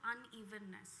geographical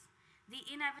unevenness, the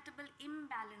inevitable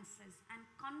imbalances and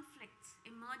conflicts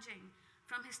emerging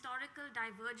from historical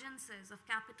divergences of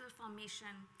capital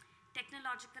formation,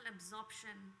 technological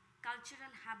absorption,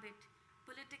 cultural habit,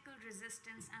 political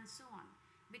resistance, and so on,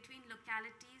 between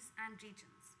localities and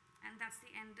regions. And that's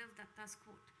the end of Datta's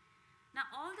quote. Now,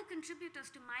 all the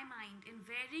contributors, to my mind, in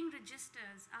varying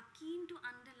registers, are keen to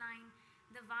underline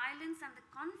the violence and the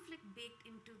conflict baked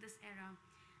into this era.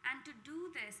 And to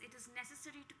do this, it is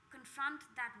necessary to confront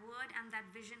that word and that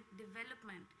vision,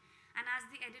 development. And as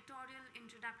the editorial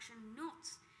introduction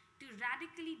notes, to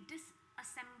radically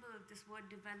disassemble this word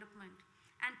development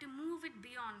and to move it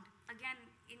beyond, again,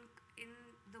 in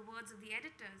the words of the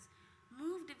editors,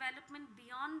 move development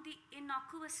beyond the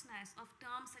innocuousness of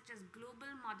terms such as global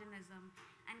modernism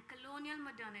and colonial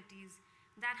modernities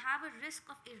that have a risk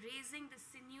of erasing the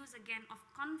sinews again of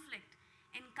conflict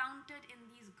encountered in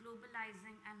these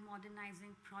globalizing and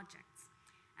modernizing projects.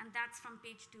 And that's from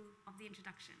page 2 of the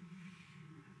introduction.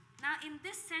 Now, in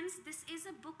this sense, this is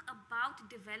a book about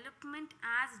development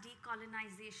as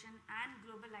decolonization and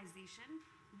globalization,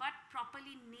 but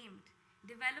properly named,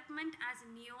 development as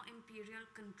neo-imperial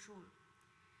control.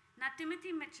 Now, Timothy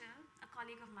Mitchell, a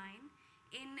colleague of mine,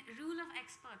 in Rule of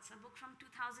Experts, a book from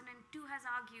 2002, has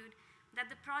argued that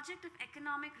the project of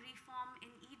economic reform in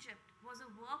Egypt was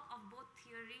a work of both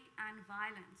theory and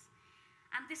violence.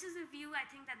 And this is a view I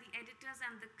think that the editors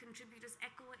and the contributors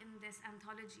echo in this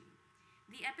anthology.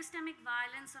 The epistemic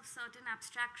violence of certain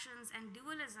abstractions and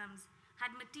dualisms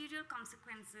had material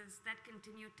consequences that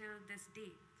continue till this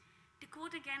day. To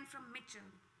quote again from Mitchell,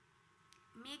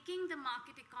 making the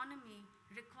market economy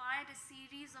required a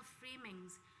series of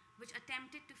framings which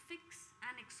attempted to fix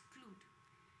and exclude,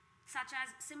 such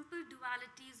as simple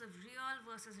dualities of real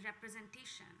versus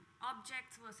representation,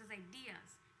 objects versus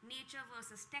ideas, nature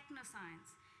versus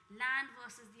technoscience, land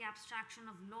versus the abstraction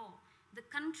of law, the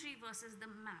country versus the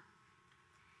map.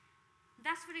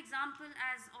 Thus, for example,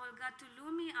 as Olga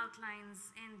Tulumi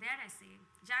outlines in their essay,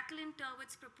 Jacqueline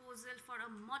Turwitt's proposal for a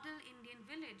model Indian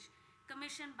village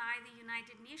commissioned by the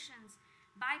United Nations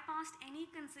bypassed any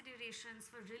considerations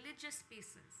for religious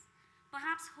spaces,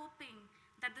 perhaps hoping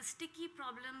that the sticky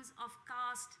problems of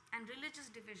caste and religious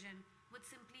division would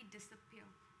simply disappear.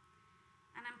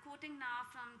 And I'm quoting now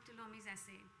from Tulomi's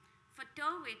essay. For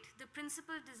Turwitt, the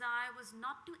principal desire was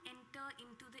not to enter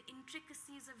into the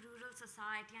intricacies of rural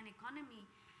society and economy,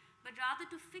 but rather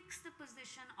to fix the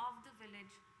position of the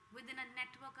village within a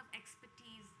network of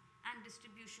expertise and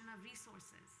distribution of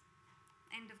resources.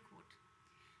 End of quote.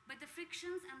 But the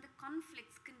frictions and the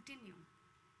conflicts continue.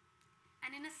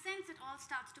 And in a sense, it all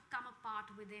starts to come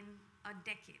apart within a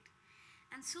decade.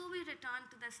 And so we return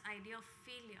to this idea of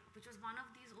failure, which was one of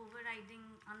these overriding,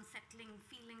 unsettling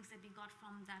feelings that we got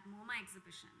from that MoMA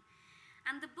exhibition.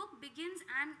 And the book begins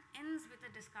and ends with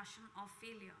a discussion of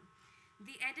failure.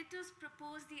 The editors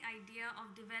propose the idea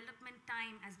of development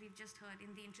time, as we've just heard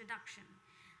in the introduction,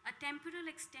 a temporal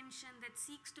extension that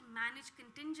seeks to manage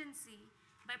contingency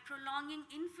by prolonging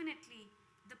infinitely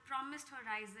the promised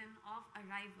horizon of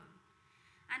arrival.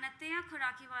 And Ateya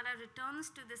Khorakiwala returns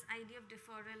to this idea of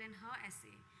deferral in her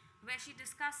essay, where she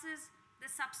discusses the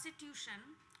substitution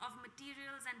of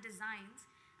materials and designs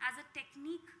as a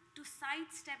technique to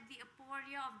sidestep the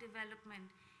aporia of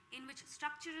development in which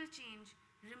structural change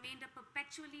remained a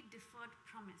perpetually deferred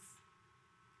promise.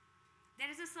 There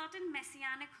is a certain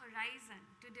messianic horizon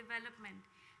to development,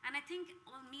 and I think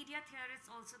all media theorists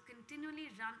also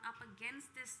continually run up against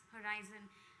this horizon,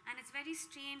 and it's very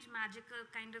strange, magical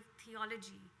kind of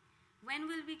theology. When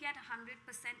will we get 100%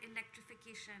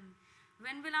 electrification?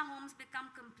 When will our homes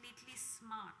become completely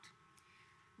smart?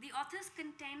 The authors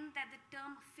contend that the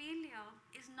term failure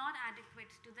is not adequate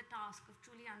to the task of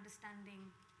truly understanding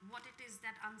what it is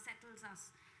that unsettles us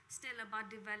still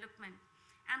about development.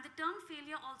 And the term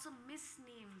failure also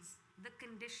misnames the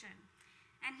condition.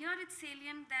 And here it's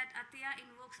salient that Ateya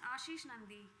invokes Ashish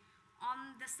Nandy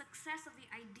on the success of the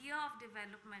idea of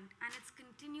development and its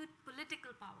continued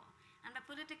political power. And by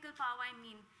political power, I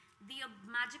mean the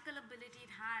magical ability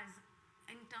it has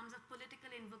in terms of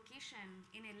political invocation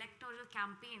in electoral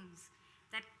campaigns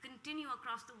that continue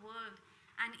across the world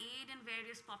and aid in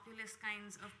various populist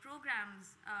kinds of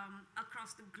programs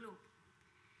across the globe.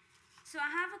 So I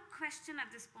have a question at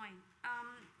this point.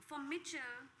 For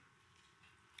Mitchell,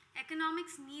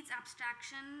 economics needs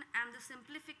abstraction and the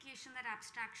simplification that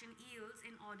abstraction yields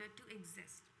in order to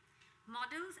exist.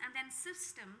 Models and then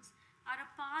systems are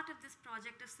a part of this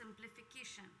project of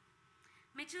simplification.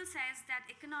 Mitchell says that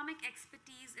economic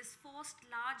expertise is forced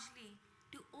largely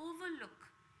to overlook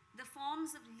the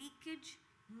forms of leakage,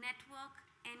 network,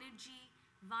 energy,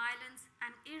 violence,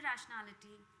 and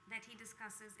irrationality that he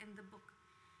discusses in the book.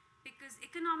 Because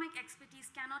economic expertise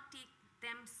cannot take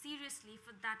them seriously,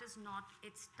 for that is not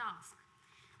its task.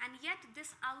 And yet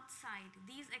this outside,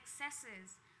 these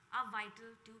excesses are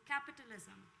vital to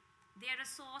capitalism. They are a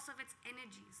source of its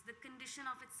energies, the condition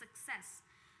of its success,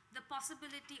 the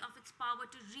possibility of its power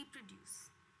to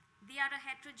reproduce. They are a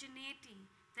heterogeneity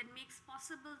that makes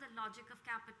possible the logic of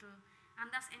capital and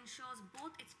thus ensures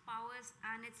both its powers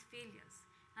and its failures.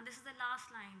 And this is the last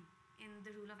line in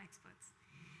The Rule of Experts.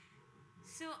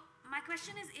 So my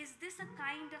question is this a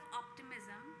kind of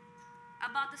optimism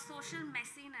about the social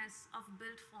messiness of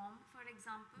built form, for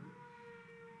example?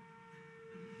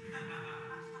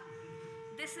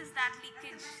 This is that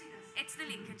leakage. It's the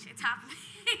leakage. It's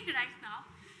happening right now.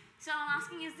 So I'm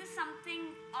asking, is this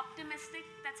something optimistic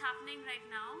that's happening right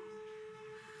now?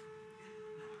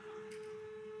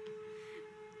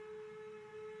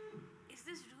 Is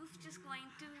this roof just going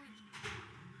to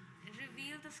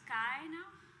reveal the sky now?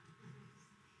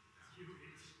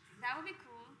 That would be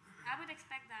cool. I would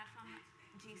expect that from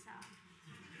GSA.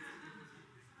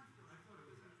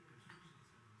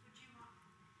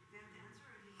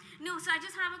 No, so I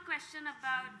just have a question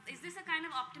about, is this a kind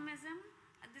of optimism,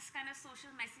 this kind of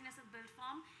social messiness of built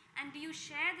form? And do you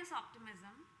share this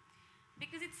optimism?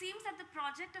 Because it seems that the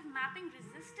project of mapping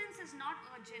resistance is not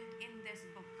urgent in this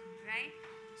book, right?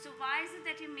 So why is it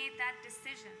that you made that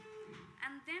decision?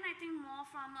 And then I think more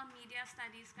from a media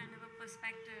studies kind of a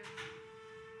perspective.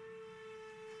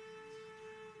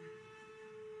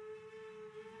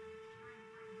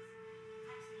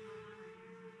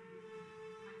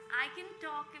 I can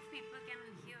talk if people can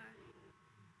hear.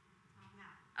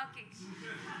 Okay.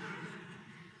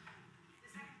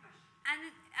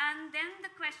 And then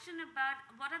the question about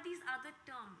what are these other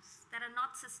terms that are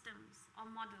not systems or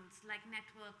models, like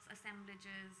networks,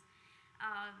 assemblages,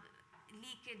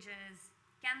 leakages.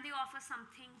 Can they offer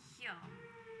something here?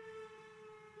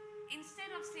 Instead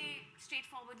of, say,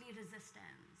 straightforwardly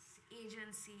resistance,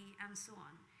 agency, and so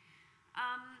on.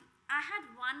 I had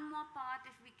one more part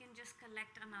if we can just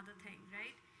collect another thing,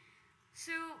 right?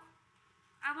 So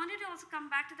I wanted to also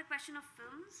come back to the question of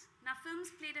films. Now,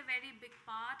 films played a very big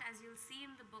part, as you'll see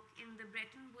in the book, in the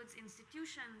Bretton Woods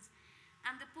institutions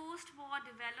and the post-war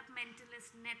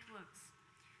developmentalist networks.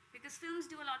 Because films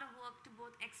do a lot of work to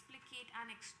both explicate and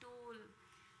extol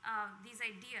these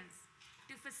ideas,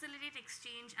 to facilitate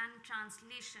exchange and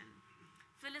translation.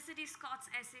 Felicity Scott's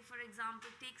essay, for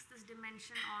example, takes this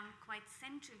dimension on quite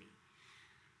centrally.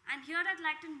 And here I'd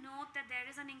like to note that there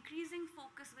is an increasing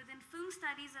focus within film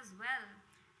studies as well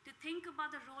to think about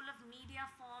the role of media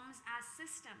forms as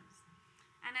systems.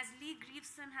 And as Lee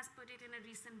Grieveson has put it in a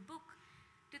recent book,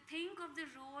 to think of the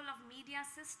role of media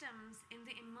systems in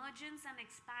the emergence and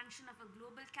expansion of a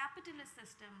global capitalist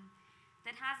system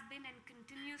that has been and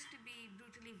continues to be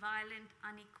brutally violent,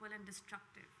 unequal, and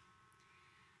destructive.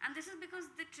 And this is because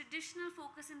the traditional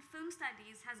focus in film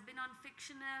studies has been on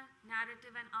fictional,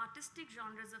 narrative, and artistic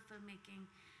genres of filmmaking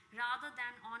rather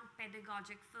than on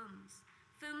pedagogic films.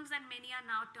 Films that many are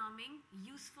now terming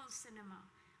useful cinema,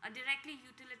 a directly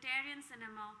utilitarian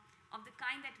cinema of the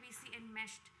kind that we see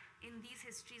enmeshed in these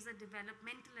histories of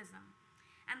developmentalism.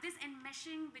 And this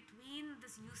enmeshing between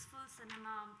this useful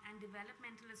cinema and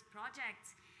developmentalist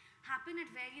projects happen at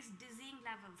various dizzying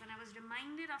levels. And I was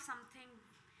reminded of something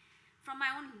from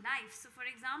my own life. So for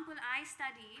example, I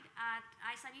studied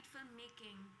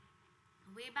filmmaking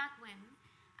way back when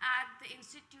at the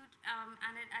institute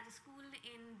and at a school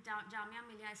in Jamia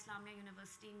Millia Islamia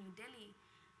University in New Delhi,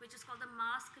 which is called the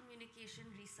Mass Communication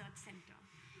Research Center.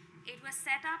 It was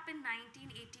set up in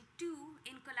 1982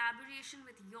 in collaboration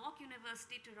with York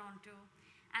University, Toronto,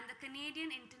 and the Canadian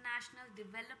International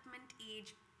Development Aid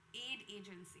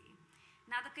Agency.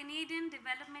 Now, the Canadian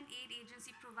Development Aid Agency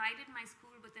provided my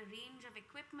school with a range of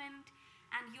equipment,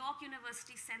 and York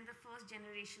University sent the first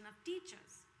generation of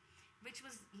teachers, which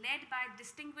was led by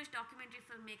distinguished documentary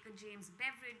filmmaker James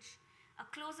Beveridge, a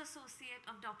close associate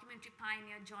of documentary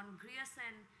pioneer John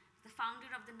Grierson, the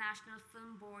founder of the National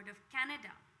Film Board of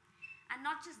Canada. And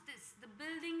not just this, the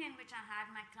building in which I had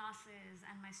my classes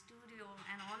and my studio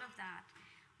and all of that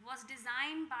was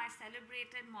designed by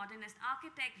celebrated modernist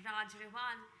architect Raj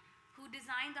Rewal, who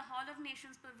designed the Hall of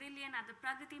Nations Pavilion at the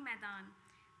Pragati Maidan,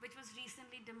 which was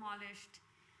recently demolished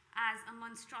as a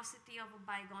monstrosity of a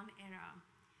bygone era.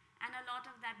 And a lot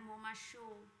of that MoMA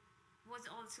show was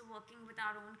also working with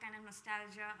our own kind of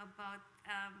nostalgia about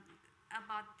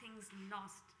things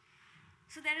lost.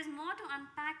 So there is more to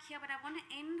unpack here, but I want to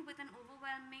end with an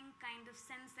overwhelming kind of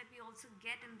sense that we also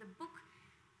get in the book,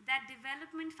 that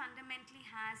development fundamentally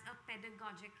has a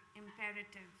pedagogic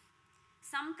imperative.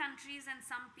 Some countries and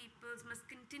some peoples must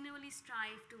continually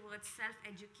strive towards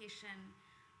self-education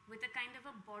with a kind of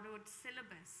a borrowed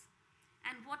syllabus.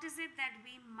 And what is it that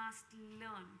we must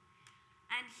learn?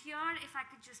 And here, if I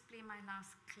could just play my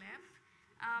last clip,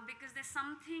 because there's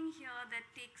something here that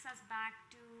takes us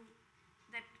back to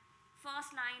that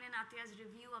first line in Ateya's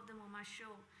review of the MoMA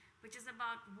show, which is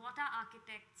about what are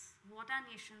architects, what are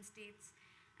nation states,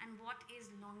 and what is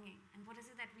longing, and what is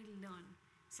it that we learn.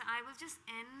 So I will just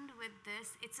end with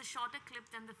this. It's a shorter clip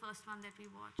than the first one that we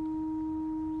watched.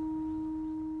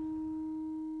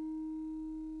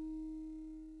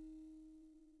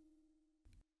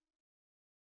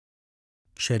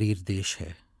 शरीर देश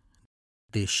है,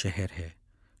 देश शहर है,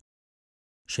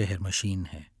 शहर machine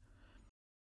है।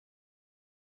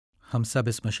 हम सब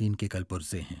इस मशीन के कल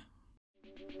पुर्जे हैं।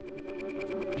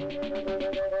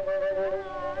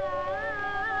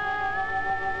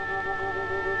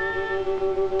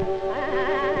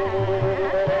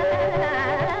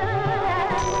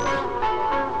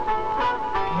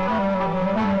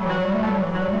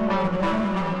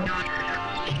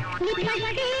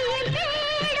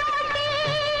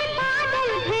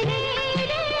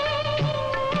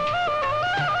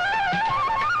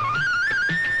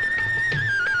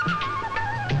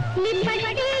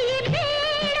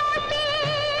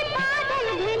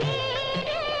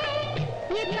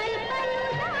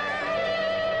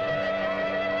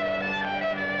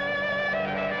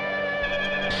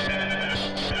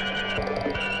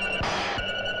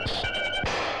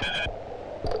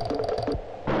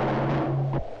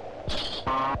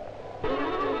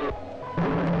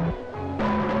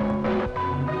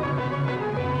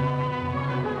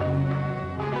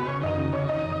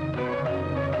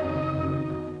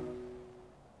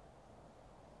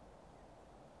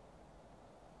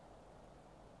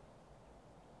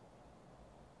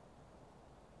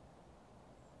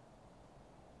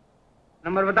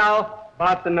 नंबर बताओ।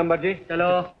 72 नंबर जी। चलो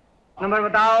नंबर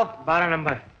बताओ। 12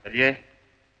 नंबर। चलिए।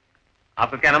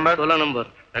 आपका क्या नंबर? 16 नंबर।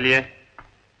 चलिए।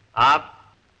 आप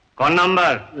कौन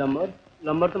नंबर?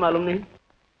 नंबर तो मालूम नहीं।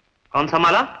 कौन सा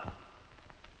माला?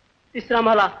 तीसरा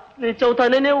माला। नहीं, चौथा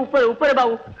नहीं, ऊपर है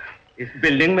बाबू। इस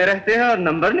बिल्डिंग में रहते हैं और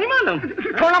नंबर नहीं मालूम?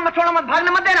 छोड़ो मत,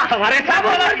 भागने मत देना। हमारे साथ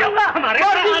बोलो, हमारे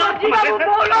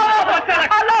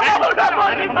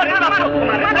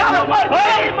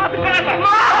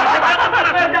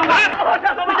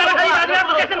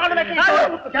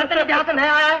ध्यान नहीं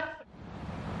आया है।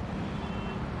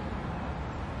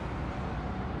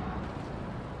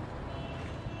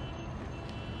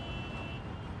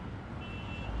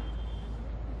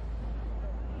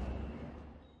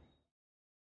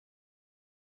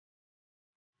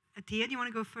 Ateya, do you want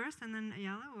to go first and then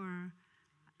Ayala, or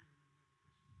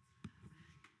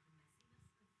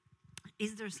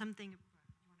is there something?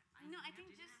 No, I think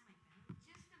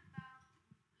just about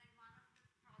like one of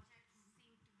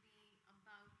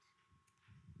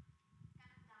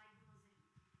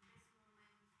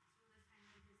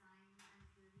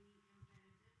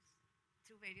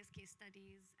various case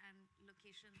studies and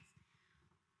locations.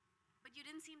 But you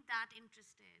didn't seem that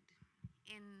interested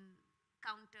in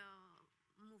counter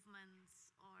movements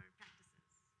or practices.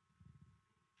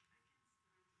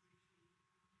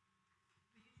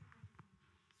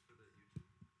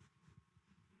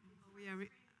 We are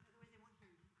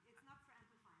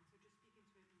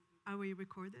Are we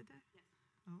recorded? Yes.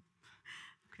 Oh,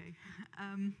 okay.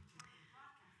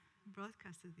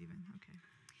 Broadcasted even. Okay.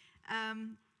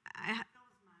 I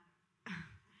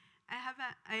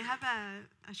have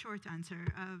a short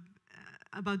answer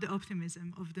about the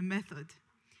optimism of the method.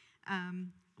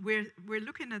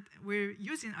 We're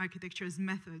using architecture as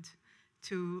method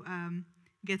to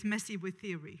get messy with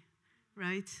theory,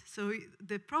 right? So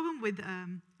the problem with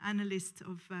analysts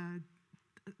of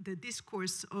the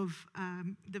discourse of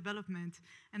development,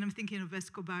 and I'm thinking of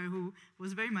Escobar, who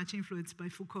was very much influenced by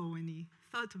Foucault when he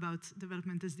thought about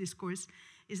development as discourse,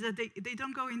 is that they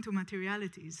don't go into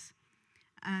materialities.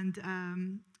 And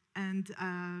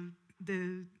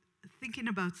the thinking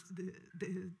about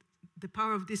the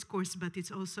power of discourse, but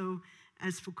it's also,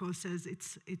 as Foucault says,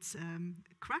 it's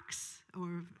cracks,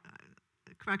 or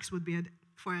cracks would be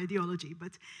for ideology,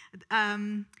 but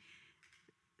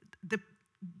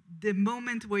the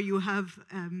moment where you have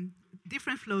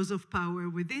different flows of power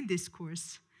within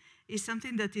discourse is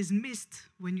something that is missed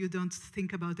when you don't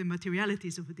think about the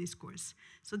materialities of a discourse.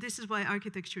 So this is why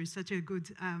architecture is such a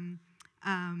good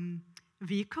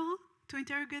vehicle to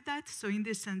interrogate that. So in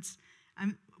this sense,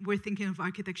 we're thinking of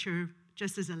architecture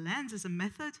just as a lens, as a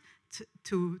method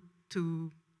to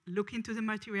look into the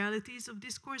materialities of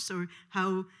discourse, or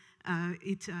how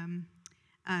it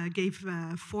gave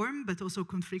form, but also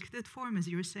conflicted form, as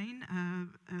you're saying.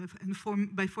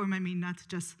 And by form, I mean not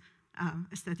just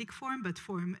aesthetic form, but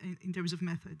form in terms of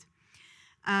method.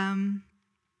 And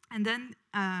then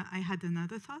I had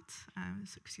another thought.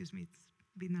 So excuse me, it's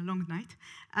been a long night.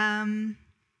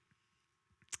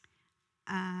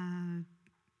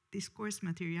 Discourse,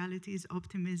 materialities,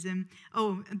 optimism.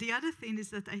 Oh, the other thing is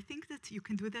that I think that you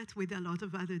can do that with a lot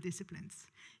of other disciplines.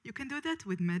 You can do that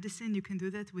with medicine, you can do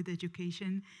that with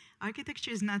education.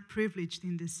 Architecture is not privileged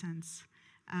in this sense.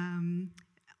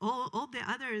 All the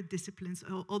other disciplines,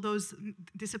 all those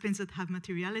disciplines that have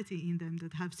materiality in them,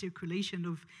 that have circulation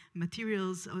of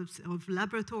materials, of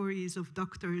laboratories, of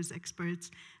doctors,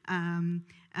 experts,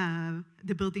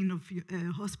 the building of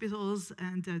hospitals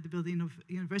and the building of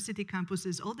university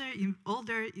campuses, all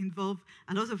there involve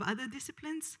a lot of other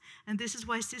disciplines. And this is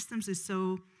why systems is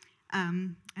so,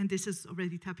 and this is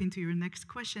already tapping into your next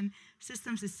question,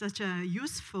 systems is such a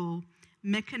useful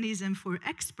mechanism for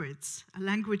experts, a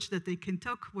language that they can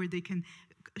talk, where they can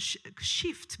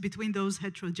shift between those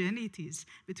heterogeneities,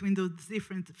 between those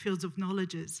different fields of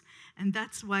knowledges. And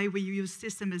that's why we use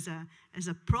system as a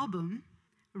problem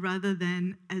rather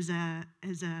than as a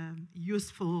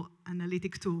useful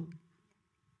analytic tool.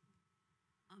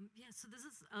 Yeah, so this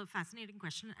is a fascinating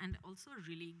question and also a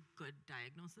really good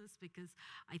diagnosis, because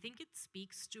I think it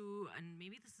speaks to, and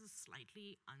maybe this is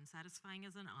slightly unsatisfying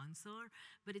as an answer,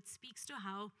 but it speaks to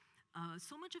how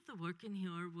so much of the work in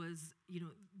here was,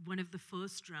 one of the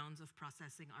first rounds of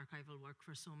processing archival work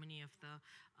for so many of the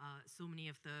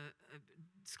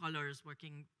scholars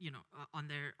working, on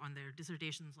their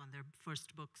dissertations, on their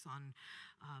first books, on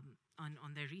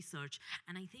their research.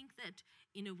 And I think that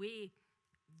in a way,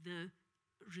 the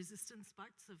resistance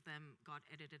parts of them got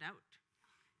edited out.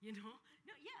 In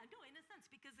a sense,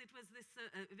 because it was this,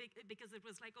 because it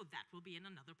was like, oh, that will be in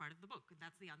another part of the book.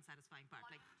 That's the unsatisfying part.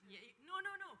 Like, no,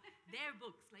 their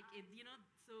books, like,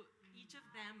 so each of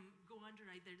them go on to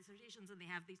write their dissertations, and they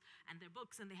have these, and their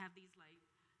books, and they have these like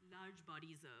large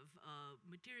bodies of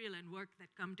material and work that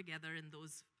come together in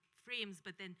those frames.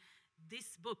 But then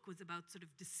this book was about sort of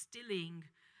distilling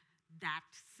that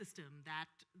system,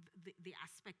 that the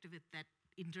aspect of it that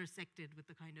intersected with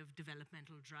the kind of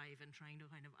developmental drive, and trying to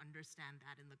kind of understand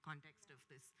that in the context of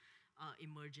this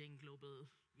emerging global,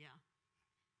 Yeah,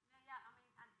 I mean,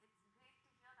 and it's great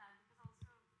to hear that, because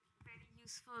also very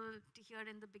useful to hear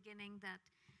in the beginning that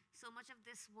so much of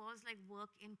this was like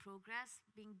work in progress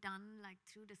being done like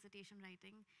through dissertation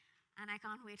writing, and I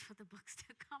can't wait for the books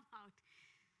to come out.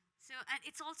 So, and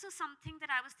it's also something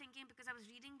that I was thinking, because I was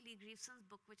reading Lee Griefson's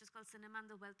book, which is called Cinema and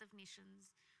the Wealth of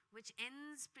Nations, which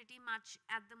ends pretty much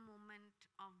at the moment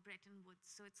of Bretton Woods.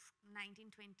 So it's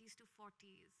 1920s to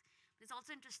 40s. But it's also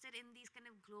interested in these kind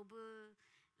of global,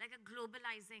 like a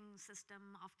globalizing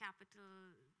system of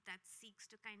capital that seeks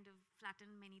to kind of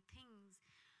flatten many things.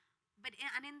 But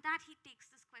in that, he takes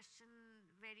this question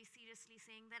very seriously,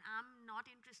 saying that I'm not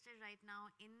interested right now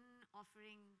in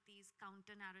offering these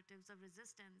counter narratives of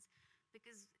resistance,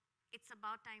 because it's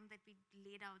about time that we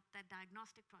laid out that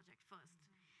diagnostic project first,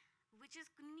 which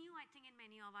is new, I think, in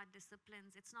many of our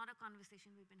disciplines. It's not a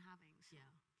conversation we've been having. So.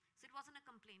 Yeah. So it wasn't a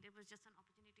complaint, it was just an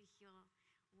opportunity to hear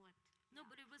what. No,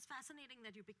 but it was fascinating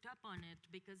that you picked up on it,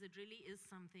 because it really is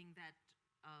something that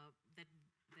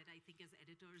that I think as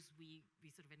editors we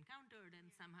sort of encountered,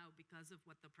 and somehow because of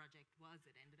what the project was,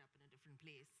 it ended up in a different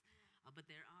place. But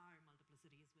there are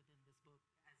multiplicities within this book,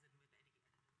 as in with any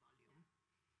edited volume.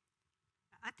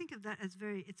 I think of that as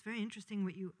it's very interesting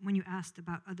when you asked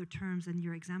about other terms, and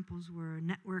your examples were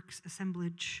networks,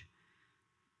 assemblage.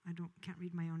 I can't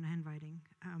read my own handwriting.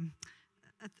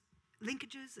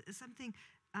 Linkages is something,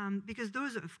 because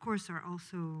those, of course, are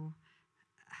also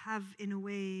have, in a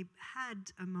way,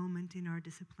 had a moment in our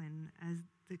discipline as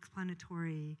the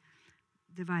explanatory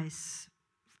device,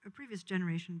 a previous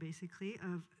generation, basically,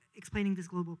 of explaining these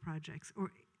global projects.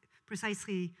 Or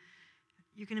precisely,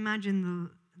 you can imagine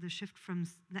the shift from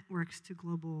networks to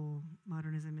global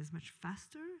modernism is much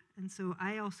faster. And so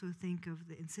I also think of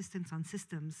the insistence on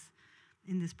systems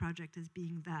in this project as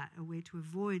being that, a way to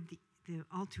avoid the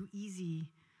all too easy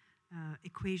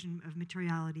equation of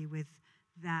materiality with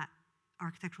that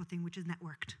architectural thing which is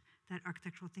networked, that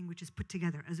architectural thing which is put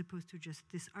together, as opposed to just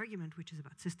this argument which is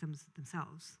about systems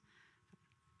themselves.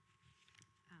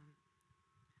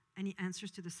 Any answers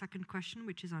to the second question,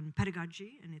 which is on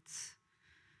pedagogy, and it's...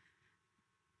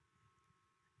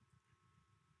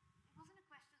 It wasn't a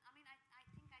question. I mean, I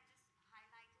think I just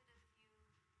highlighted a few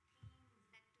themes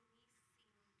that to me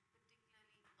seemed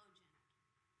particularly urgent,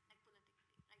 like politically,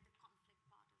 like the conflict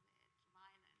part of it,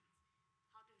 violence,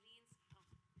 how to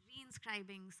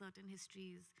reinscribing certain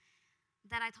histories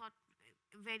that I thought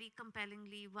very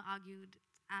compellingly were argued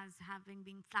as having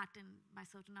been flattened by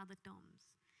certain other terms.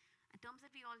 And terms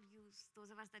that we all use,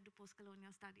 those of us that do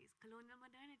post-colonial studies. Colonial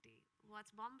modernity.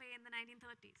 What's Bombay in the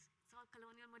 1930s? It's all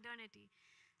colonial modernity.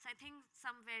 So I think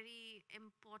some very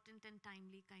important and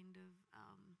timely kind of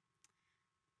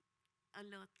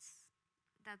alerts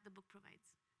that the book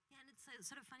provides. Yeah, and it's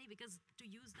sort of funny, because to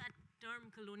use that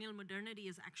term colonial modernity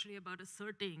is actually about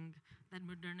asserting that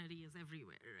modernity is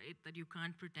everywhere, right? That you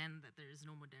can't pretend that there is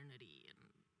no modernity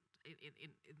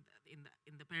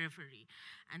in the periphery.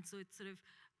 And so it's sort of,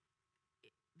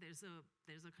 there's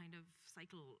a kind of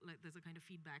cycle, like there's a kind of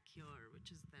feedback here, which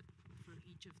is that for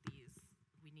each of these,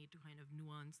 we need to kind of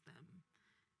nuance them.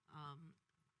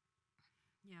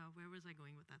 Yeah, where was I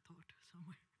going with that thought?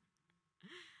 Somewhere.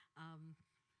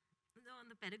 No,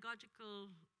 on the pedagogical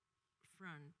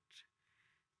front,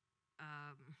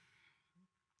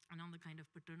 and on the kind of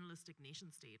paternalistic nation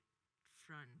state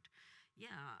front,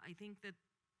 yeah, I think that,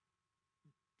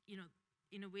 you know,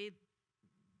 in a way,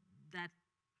 that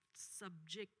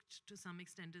subject to some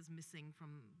extent is missing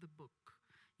from the book,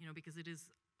 you know, because it is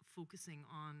focusing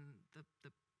on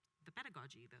the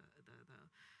pedagogy,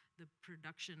 the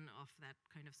production of that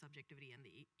kind of subjectivity and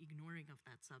the ignoring of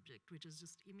that subject, which is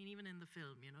just, I mean, even in the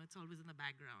film, you know, it's always in the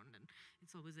background, and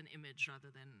it's always an image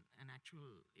rather than an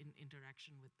actual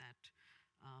interaction with that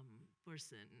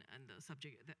person, and the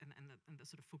subject, and the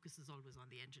sort of focus is always on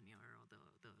the engineer or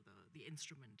the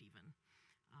instrument even.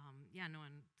 Yeah, no,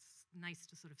 and it's nice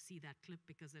to sort of see that clip,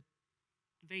 because it's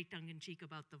very tongue-in-cheek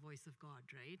about the voice of God,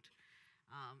 right?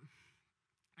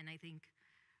 And I think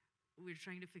we're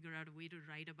trying to figure out a way to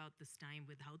write about this time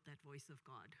without that voice of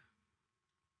God.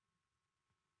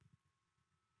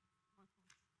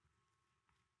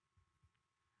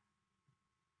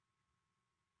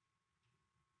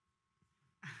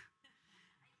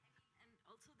 And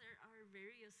also there are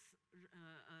various,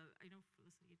 I know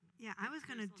Felicity. Yeah, I was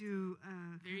going to do,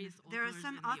 there are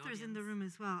some authors in the room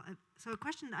as well. So a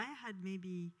question that I had,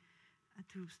 maybe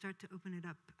to start to open it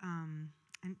up,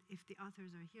 and if the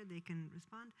authors are here, they can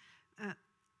respond.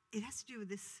 It has to do with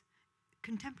this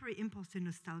contemporary impulse to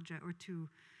nostalgia, or to,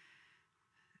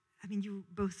 I mean, you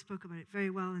both spoke about it very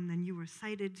well, and then you were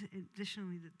cited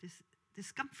additionally that this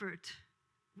discomfort,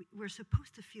 we're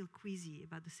supposed to feel queasy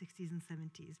about the 60s and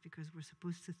 70s, because we're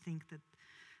supposed to think that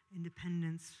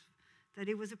independence, that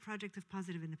it was a project of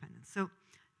positive independence. So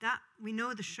that, we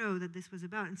know the show that this was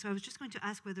about, and so I was just going to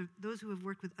ask whether those who have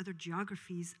worked with other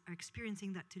geographies are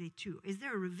experiencing that today too. Is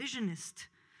there a revisionist,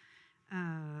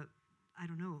 I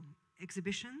don't know,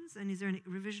 exhibitions, and is there a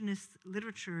revisionist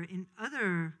literature in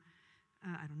other,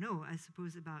 I don't know, I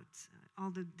suppose about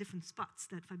all the different spots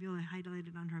that Fabiola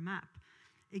highlighted on her map,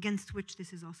 against which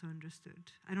this is also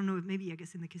understood? I don't know, maybe I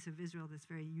guess in the case of Israel that's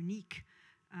very unique,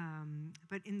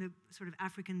 but in the sort of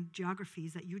African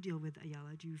geographies that you deal with,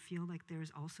 Ayala, do you feel like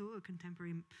there's also a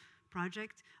contemporary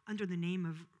project under the name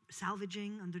of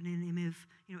salvaging, under the name of,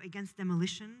 you know, against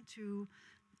demolition, to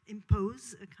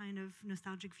impose a kind of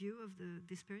nostalgic view of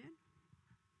this period?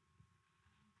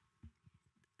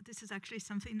 This is actually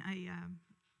something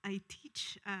I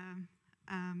teach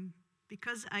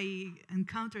because I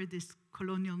encountered this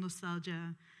colonial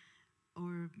nostalgia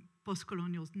or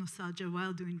post-colonial nostalgia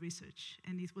while doing research,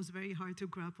 and it was very hard to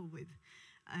grapple with.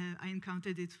 I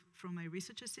encountered it from my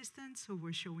research assistants who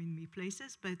were showing me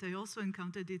places, but I also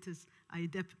encountered it as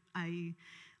I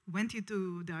went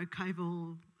into the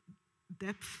archival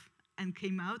depth and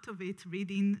came out of it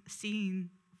reading, seeing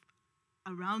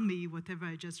around me whatever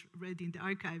I just read in the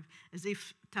archive, as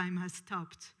if time has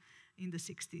stopped in the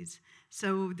 60s.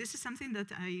 So this is something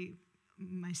that I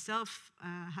myself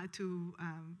had to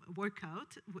work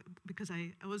out because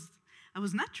I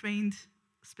was not trained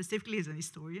specifically as a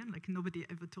historian, like nobody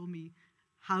ever told me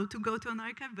how to go to an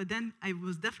archive, but then I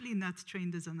was definitely not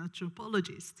trained as an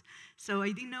anthropologist. So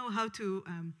I didn't know how to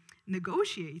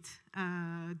negotiate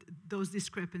those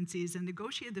discrepancies and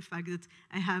negotiate the fact that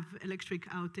I have electric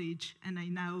outage and I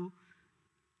now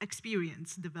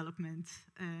experience development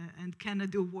and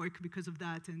cannot do work because of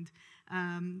that, and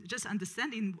just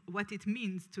understanding what it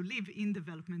means to live in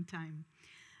development time.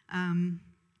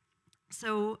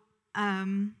 So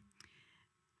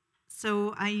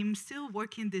I'm still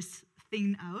working this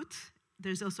thing out.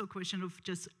 There's also a question of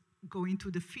just going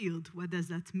to the field. What does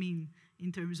that mean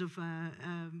in terms of,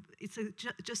 it's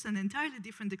just an entirely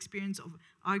different experience of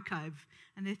archive.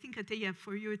 And I think, Ateya,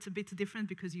 for you it's a bit different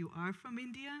because you are from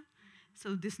India.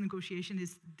 So this negotiation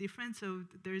is different. So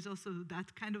there is also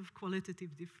that kind of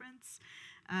qualitative difference.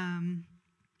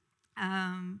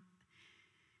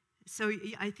 So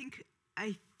I think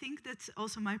that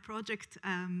also my project,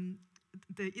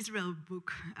 the Israel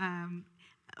book,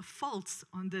 faults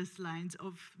on these lines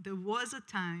of there was a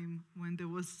time when there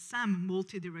was some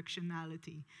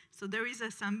multidirectionality. So there is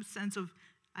some sense of,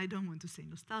 I don't want to say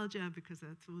nostalgia because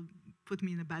that will put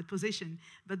me in a bad position,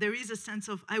 but there is a sense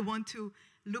of I want to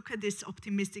look at this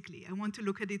optimistically. I want to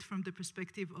look at it from the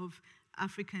perspective of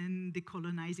African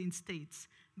decolonizing states,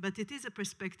 but it is a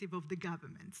perspective of the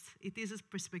governments. It is a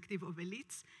perspective of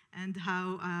elites and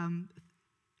how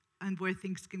and where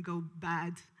things can go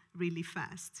bad really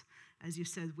fast, as you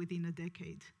said, within a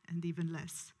decade and even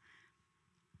less.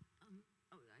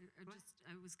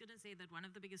 I was going to say that one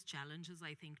of the biggest challenges,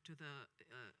 I think, to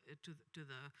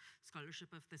the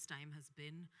scholarship of this time has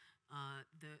been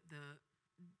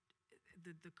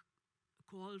the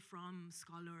call from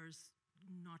scholars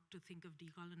not to think of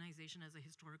decolonization as a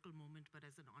historical moment, but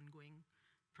as an ongoing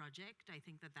project. I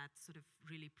think that sort of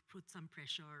really put some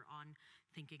pressure on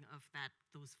thinking of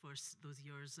those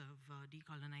years of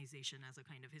decolonization as a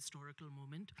kind of historical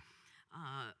moment.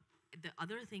 The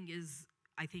other thing is,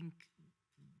 I think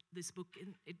this book,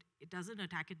 it doesn't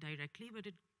attack it directly, but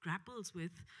it grapples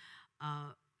with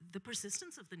the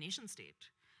persistence of the nation state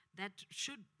that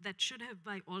should have,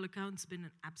 by all accounts, been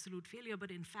an absolute failure,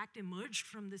 but in fact emerged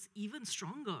from this even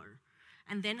stronger.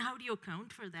 And then how do you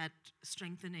account for that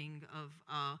strengthening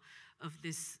of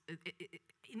this?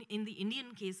 In the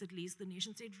Indian case, at least, the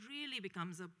nation state really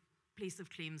becomes a place of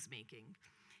claims making.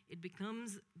 It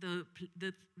becomes the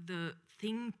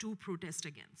thing to protest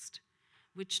against,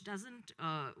 which doesn't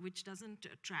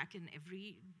track in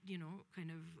every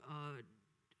kind of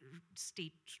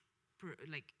state,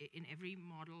 like in every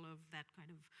model of that kind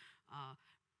of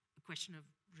question of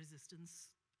resistance.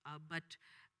 But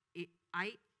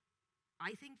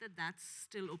I think that that's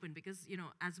still open because,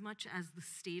 as much as the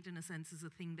state, in a sense, is a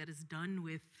thing that is done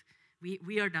with,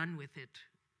 we are done with it,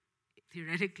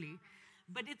 theoretically,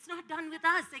 but it's not done with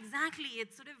us, exactly.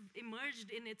 It's sort of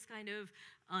emerged in its kind of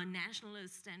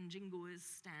nationalist and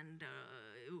jingoist and,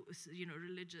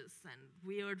 religious and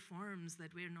weird forms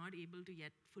that we're not able to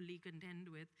yet fully contend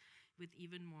with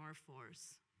even more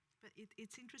force. But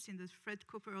it's interesting that Fred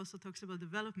Cooper also talks about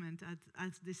development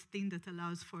as this thing that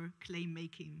allows for claim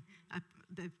making,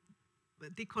 the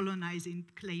decolonizing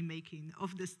claim making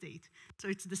of the state. So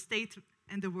it's the state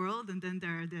and the world, and then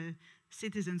there are the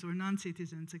citizens or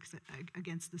non-citizens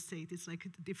against the state. It's like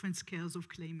different scales of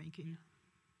claim making.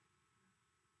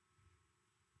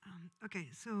 Okay,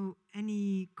 so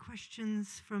any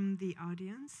questions from the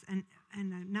audience? And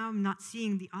now I'm not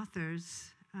seeing the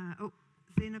authors.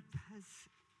 Zainab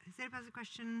has a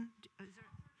question. Yeah,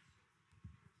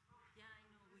 I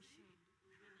know, we should.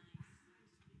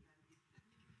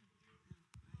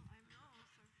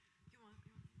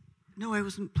 No, I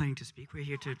wasn't planning to speak. We're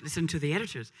here to listen to the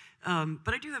editors.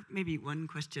 But I do have maybe one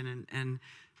question, and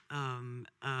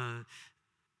I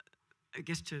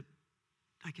guess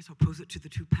I'll pose it to the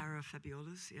two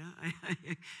para-Fabiolas,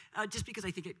 yeah? Just because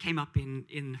I think it came up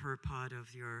in her part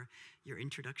of your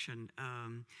introduction.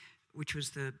 which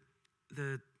was the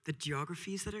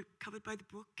geographies that are covered by the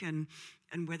book, and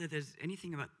whether there's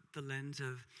anything about the lens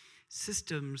of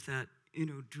systems that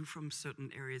drew from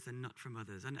certain areas and not from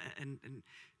others. And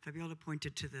Fabiola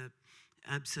pointed to the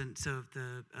absence of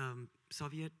the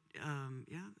Soviet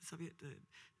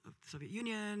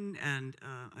Union and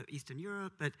Eastern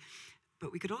Europe, but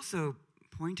we could also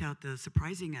point out the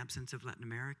surprising absence of Latin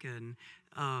America. And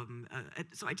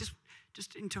so I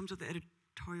just in terms of the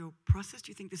editorial process, do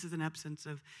you think this is an absence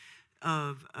of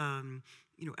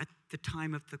at the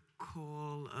time of the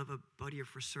call of a body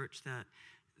of research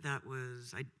that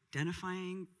was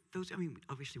identifying those? I mean,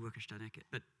 obviously Mukherjee,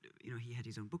 but he had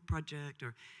his own book project,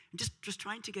 or just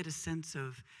trying to get a sense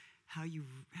of how you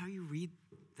read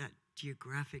that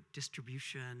geographic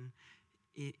distribution,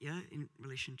 in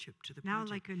relationship to the now,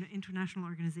 project. like an international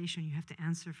organization, you have to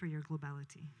answer for your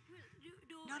globality.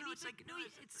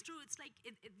 It's true. It's like,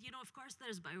 of course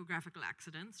there's biographical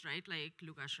accidents, right? Like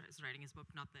Lukáš is writing his book,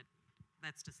 not that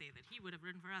that's to say that he would have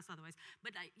written for us otherwise.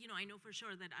 But I know for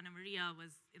sure that Ana Maria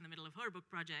was in the middle of her book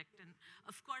project. And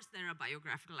of course there are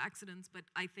biographical accidents, but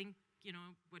I think,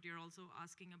 what you're also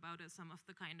asking about is some of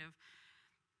the kind of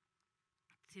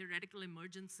theoretical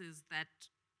emergences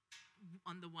that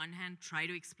on the one hand try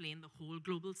to explain the whole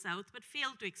global south, but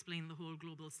fail to explain the whole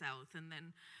global south. And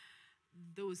then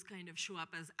those kind of show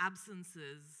up as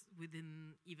absences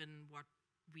within even what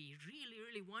we really,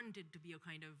 really wanted to be a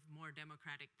kind of more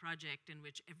democratic project in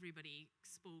which everybody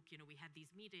spoke. We had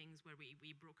these meetings where we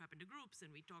broke up into groups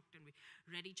and we talked and we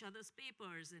read each other's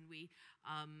papers, and we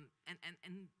and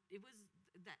it was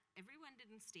that everyone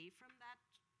didn't stay from that.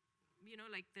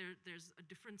 Like there's a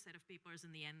different set of papers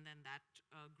in the end than that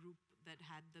group that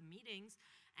had the meetings,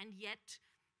 and yet.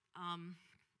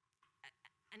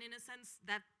 And in a sense,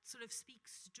 that sort of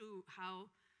speaks to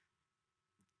how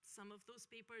some of those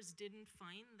papers didn't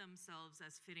find themselves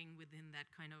as fitting within that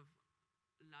kind of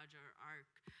larger arc.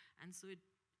 And so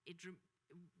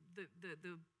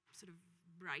the sort of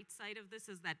bright side of this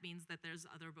is that means that there's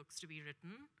other books to be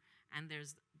written, and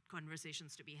there's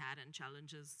conversations to be had and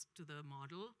challenges to the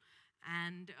model.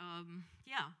 And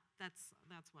that's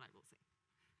what I will say.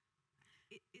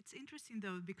 It's interesting,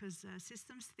 though, because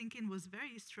systems thinking was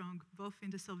very strong, both in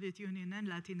the Soviet Union and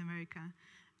Latin America.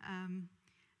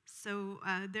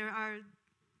 There are,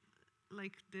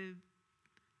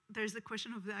 there's the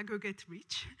question of the aggregate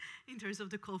reach in terms of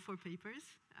the call for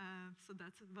papers. So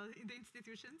that's about in the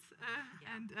institutions.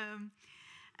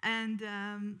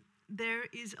 There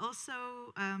is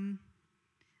also,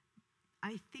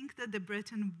 I think that the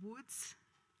Bretton Woods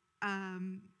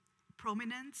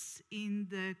prominence in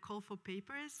the call for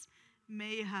papers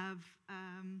may have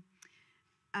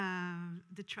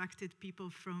detracted people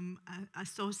from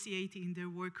associating their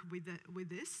work with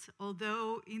this.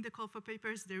 Although in the call for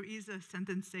papers there is a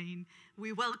sentence saying,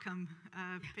 "We welcome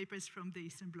papers from the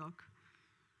Eastern Bloc."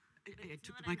 I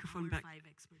took the microphone back. Five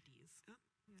expertise. Oh.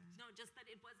 Yeah. No, just that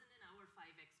it wasn't in our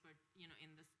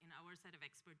in our set of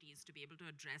expertise to be able to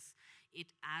address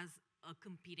it as a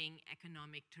competing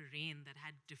economic terrain that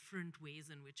had different ways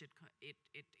in which it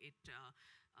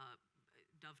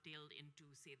dovetailed into,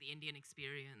 say, the Indian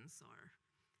experience. Or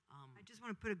I just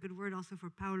want to put a good word also for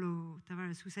Paulo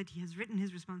Tavares, who said he has written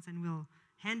his response and will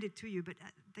hand it to you, but I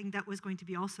think that was going to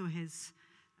be also his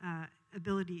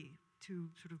ability to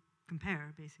sort of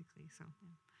compare, basically. So.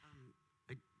 Yeah.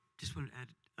 I just want to add,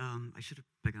 I should have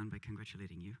begun by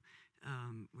congratulating you,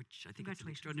 which I think is an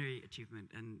extraordinary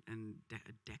achievement and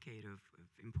a decade of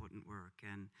important work,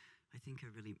 and I think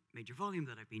a really major volume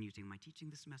that I've been using in my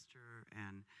teaching this semester.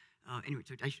 And anyway,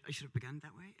 so I should have begun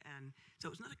that way. And so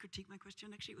it was not a critique, my question.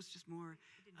 Actually, it was just more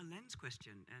a lens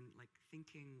question, and like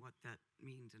thinking what that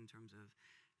means in terms of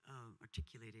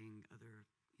articulating other,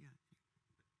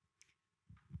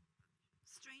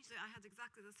 Strangely, I had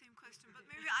exactly the same question, but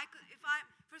maybe I could,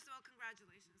 first of all,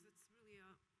 congratulations. It's really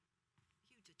a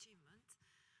huge achievement.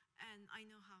 And I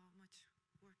know how much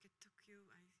work it took you.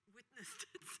 I witnessed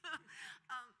it.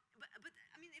 But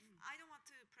I mean, I don't want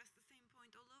to press the same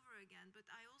point all over again, but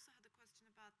I also had a question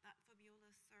about that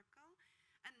Fabiola circle.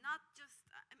 And not just,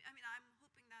 I mean, I'm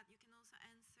hoping that you can also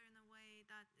answer in a way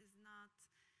that is not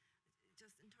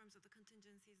just in terms of the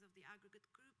contingencies of the aggregate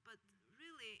group, but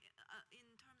really in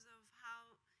terms of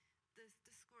how this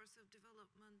discourse of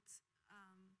development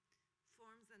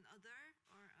forms an other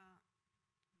or a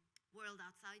world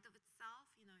outside of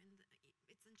itself.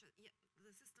 It's interesting. Yeah,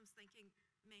 the systems thinking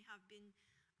may have been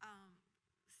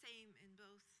same in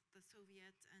both the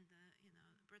Soviet and the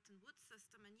Bretton Woods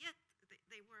system, and yet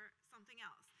they were something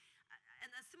else.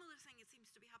 And a similar thing, it seems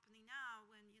to be happening now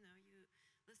when you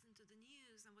listen to the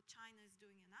news, and what China is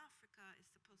doing in Africa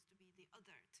is supposed to be the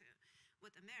other to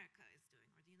what America is doing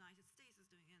or the United States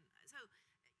is doing. And so,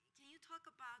 can you talk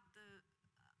about the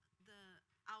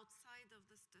outside of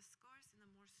this discourse in a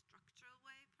more structural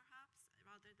way, perhaps,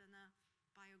 rather than a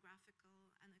biographical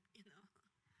and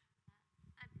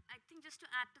I think just to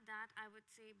add to that, I would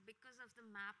say because of the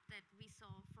map that we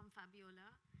saw from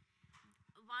Fabiola,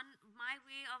 my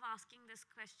way of asking this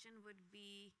question would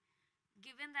be,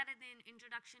 given that in the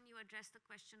introduction you addressed the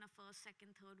question of first,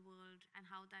 second, third world and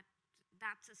how that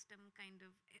system kind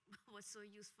of was so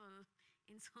useful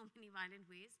in so many violent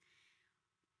ways,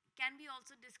 can we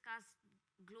also discuss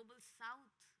global south,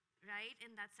 right,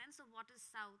 in that sense of what is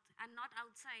south, and not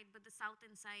outside, but the south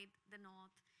inside the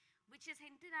north, which is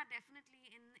hinted at definitely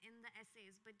in the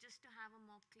essays, but just to have a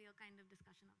more clear kind of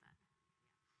discussion of that.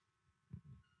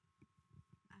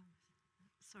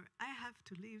 Sorry, I have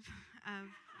to leave.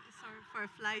 Sorry for a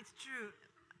flight. True.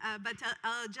 But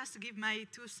I'll just give my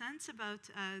 2 cents about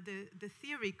the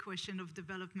theory question of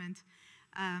development.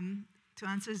 To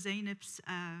answer Zeynep's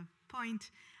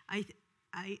point, I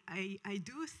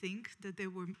do think that there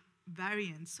were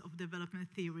variants of development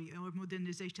theory or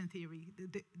modernization theory.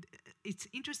 It's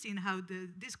interesting how the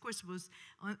discourse was,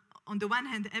 on the one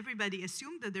hand, everybody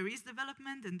assumed that there is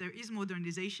development and there is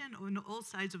modernization on all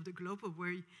sides of the globe of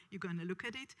where you're going to look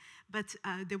at it, but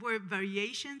there were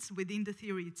variations within the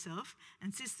theory itself,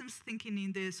 and systems thinking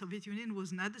in the Soviet Union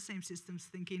was not the same systems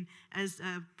thinking as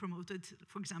promoted,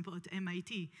 for example, at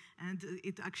MIT, and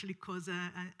it actually caused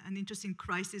an interesting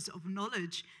crisis of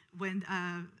knowledge when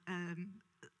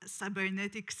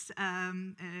cybernetics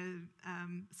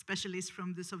specialists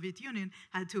from the Soviet Union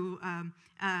had to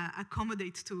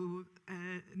accommodate to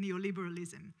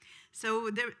neoliberalism. So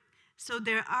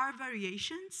there are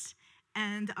variations,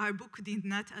 and our book did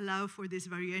not allow for these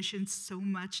variations so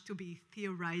much to be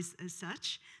theorized as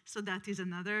such. So that is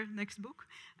another next book.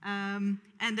 And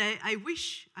I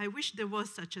wish there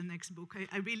was such a next book.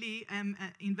 I really am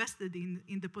invested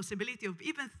in the possibility of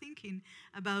even thinking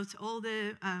about all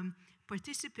the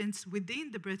participants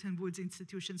within the Bretton Woods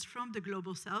institutions from the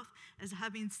Global South as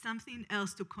having something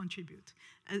else to contribute.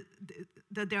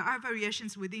 That there are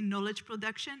variations within knowledge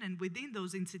production and within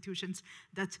those institutions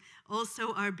that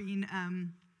also are being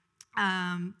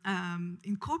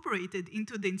incorporated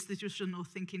into the institutional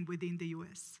thinking within the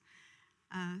US.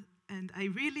 And I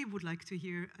really would like to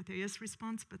hear Ateya's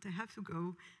response, but I have to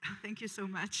go. Thank you so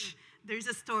much. There is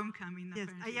a storm coming. Yes,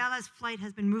 apparently. Ayala's flight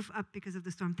has been moved up because of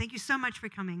the storm. Thank you so much for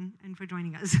coming and for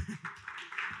joining us.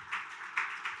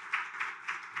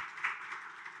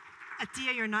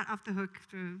 Ateya, you're not off the hook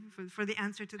for the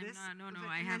answer to this. No,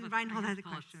 I have. And Reinhold has a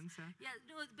thoughts. question. So. Yeah,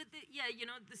 no, but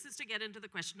this is to get into the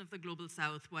question of the Global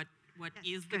South. What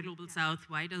is the good, Global South?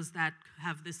 Why does that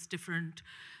have this different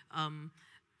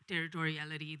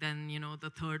territoriality than the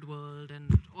Third World,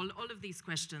 and all of these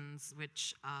questions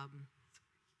which are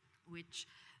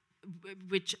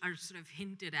sort of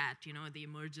hinted at, the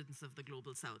emergence of the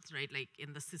Global South, right? Like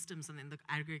in the systems and in the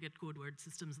aggregate code word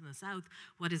systems in the South,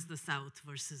 what is the South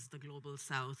versus the Global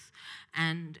South?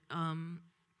 And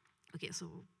okay,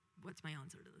 so what's my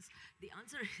answer to this? The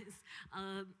answer is,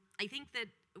 I think that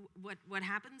what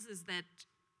happens is that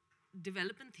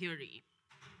development theory,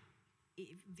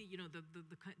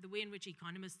 the way in which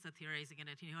economists are theorizing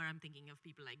it, here I'm thinking of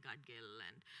people like Gadgil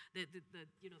and the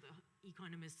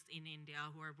economists in India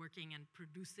who are working and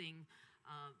producing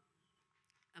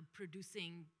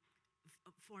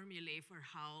formulae for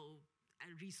how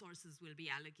resources will be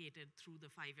allocated through the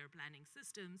 5-year planning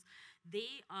systems.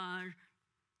 They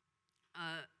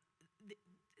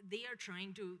are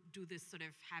trying to do this sort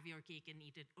of have your cake and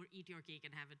eat it, or eat your cake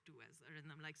and have it too, as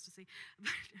Arindam likes to say,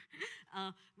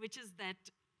 which is that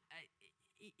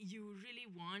you really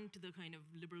want the kind of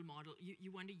liberal model,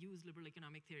 you want to use liberal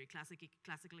economic theory,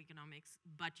 classical economics,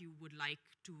 but you would like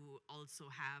to also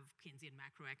have Keynesian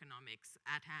macroeconomics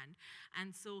at hand.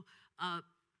 And so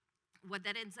what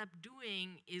that ends up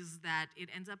doing is that it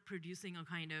ends up producing a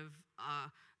kind of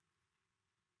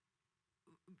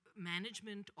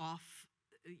management of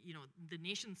the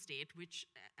nation state, which,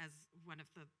 as one of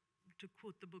the, to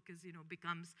quote the book, is,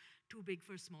 becomes too big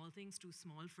for small things, too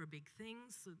small for big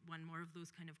things. So one more of those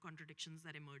kind of contradictions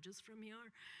that emerges from here,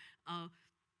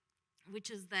 which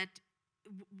is that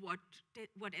what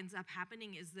ends up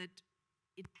happening is that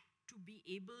to be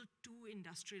able to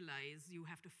industrialize, you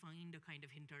have to find a kind of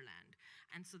hinterland.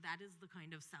 And so that is the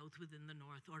kind of South within the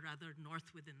North, or rather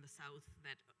North within the South,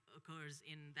 that occurs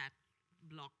in that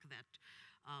block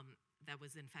that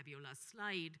was in Fabiola's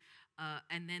slide.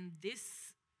 And then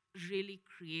this really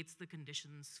creates the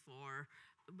conditions for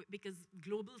because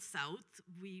global south,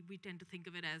 we tend to think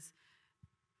of it as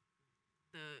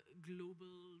the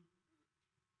global,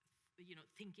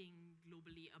 thinking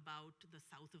globally about the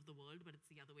south of the world, but it's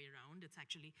the other way around. It's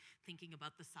actually thinking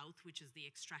about the south, which is the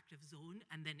extractive zone,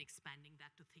 and then expanding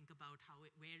that to think about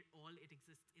where all it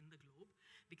exists in the globe,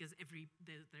 because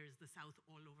there's the south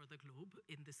all over the globe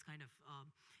in this kind of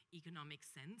economic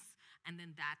sense. And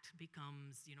then that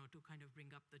becomes, to kind of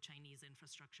bring up the Chinese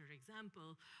infrastructure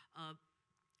example,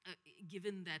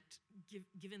 given that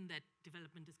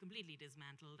development is completely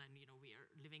dismantled, and we are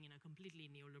living in a completely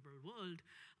neoliberal world,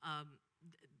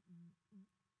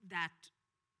 that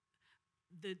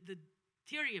the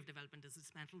theory of development is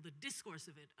dismantled. The discourse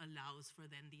of it allows for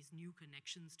then these new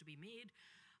connections to be made,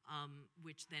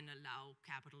 which then allow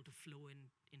capital to flow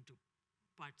into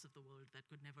parts of the world that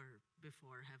could never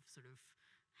before have sort of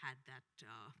had that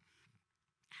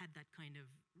kind of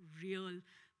real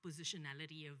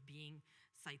positionality of being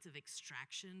sites of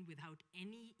extraction without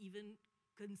any even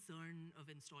concern of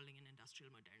installing an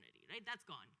industrial modernity, right? That's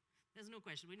gone. There's no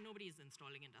question. Nobody is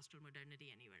installing industrial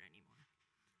modernity anywhere anymore.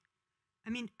 I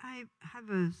mean, I have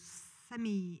a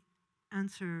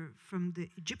semi-answer from the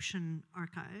Egyptian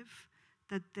archive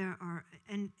that there are,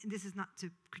 and this is not to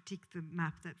critique the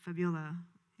map that Fabiola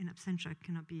in absentia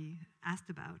cannot be asked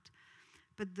about,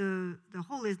 but the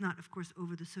whole is not, of course,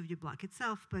 over the Soviet bloc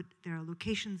itself, but there are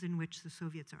locations in which the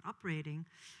Soviets are operating.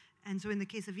 And so in the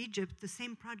case of Egypt, the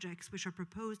same projects which are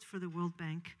proposed for the World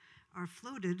Bank are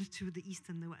floated to the East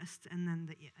and the West. And then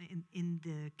in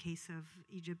the case of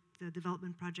Egypt, the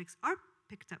development projects are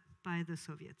picked up by the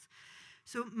Soviets.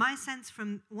 So my sense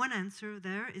from one answer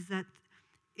there is that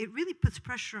it really puts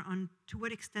pressure on to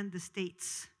what extent the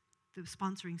states, the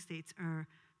sponsoring states, are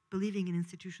believing in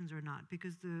institutions or not,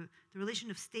 because the relation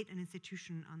of state and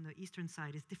institution on the eastern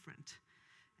side is different.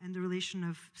 And the relation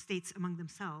of states among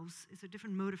themselves is a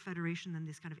different mode of federation than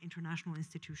this kind of international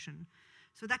institution.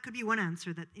 So that could be one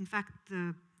answer, that in fact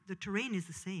the terrain is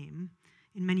the same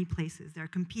in many places. There are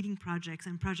competing projects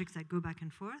and projects that go back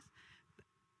and forth,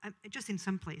 just in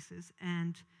some places,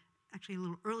 and actually a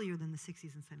little earlier than the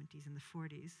 60s and 70s and the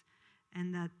 40s.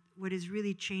 And that what is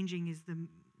really changing is the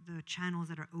channels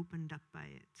that are opened up by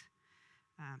it.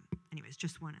 Anyways,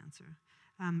 just one answer.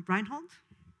 Reinhold?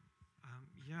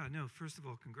 Yeah, no, first of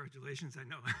all, congratulations. I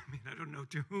don't know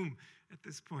to whom at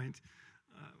this point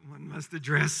one must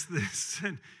address this.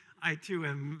 And I too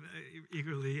am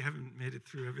haven't made it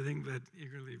through everything, but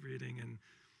eagerly reading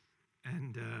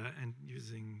and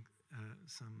using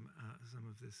some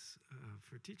of this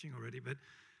for teaching already. But,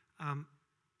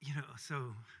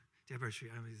 so Debashree,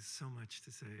 there's so much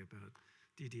to say about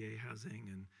DDA housing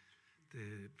and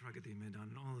the Pragati Maidan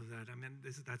and all of that. I mean,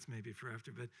 that's maybe for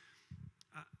after, but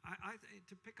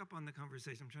to pick up on the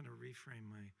conversation, I'm trying to reframe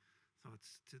my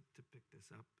thoughts to pick this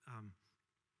up.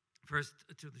 First,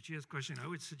 to Lucia's question, I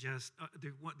would suggest,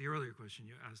 the earlier question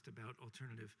you asked about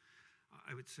alternative,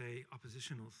 I would say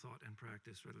oppositional thought and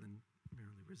practice rather than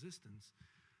merely resistance.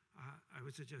 I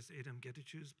would suggest Adam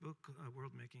Getachu's book,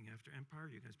 World Making After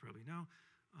Empire, you guys probably know,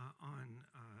 on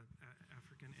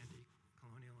African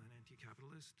anti-colonial and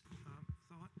anti-capitalist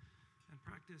thought and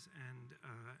practice, and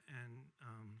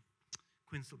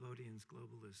Quinn Slobodian's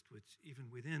Globalist, which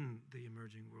even within the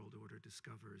emerging world order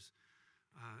discovers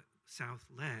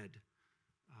South-led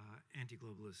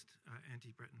anti-globalist,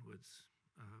 anti-Bretton Woods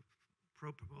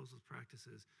pro-proposals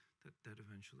practices that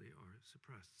eventually are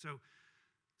suppressed. So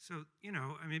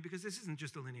because this isn't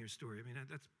just a linear story.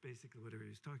 That's basically what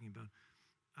everybody's talking about.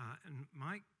 And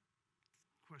my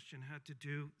question had to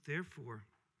do, therefore,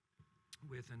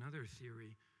 with another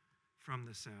theory from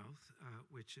the South,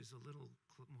 which is a little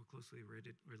more closely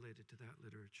related to that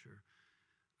literature,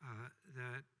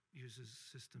 that uses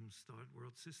systems thought,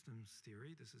 world systems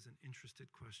theory. This is an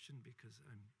interested question because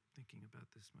I'm thinking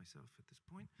about this myself at this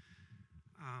point.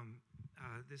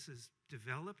 This is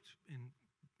developed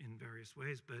in various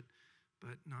ways, but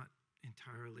not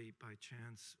entirely by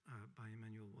chance by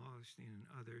Emmanuel Wallerstein and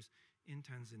others in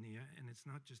Tanzania. And it's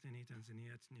not just any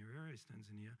Tanzania, it's Nyerere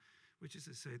Tanzania, which is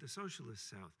to say the socialist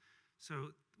South.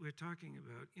 So we're talking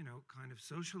about, kind of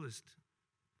socialist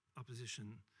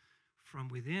opposition from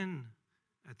within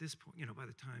at this point, by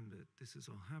the time that this is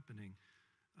all happening.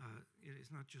 It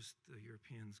is not just the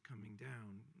Europeans coming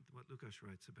down, what Lukáš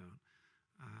writes about,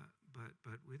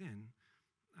 but within,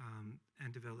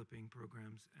 and developing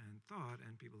programs and thought,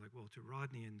 and people like Walter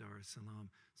Rodney and Dar es Salaam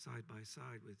side by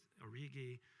side with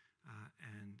Origi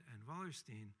and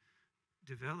Wallerstein,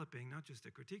 developing not just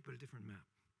a critique, but a different map.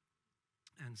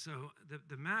 And so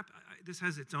the map, this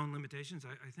has its own limitations,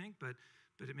 I think, but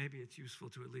maybe it's useful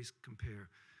to at least compare.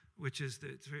 which is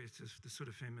the sort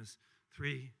of famous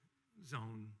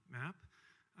three-zone map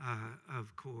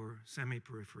of core,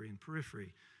 semi-periphery, and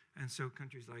periphery. And so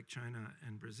countries like China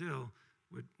and Brazil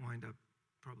would wind up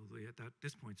probably at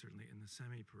this point, certainly in the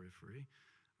semi-periphery,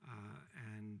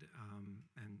 and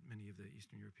many of the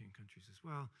Eastern European countries as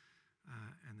well.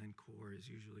 And then core is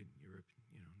usually Europe,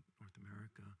 North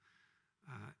America.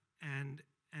 And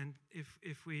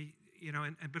if we,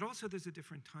 but also there's a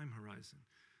different time horizon.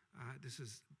 This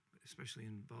is, especially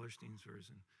in Wallerstein's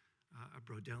version, a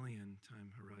Brodelian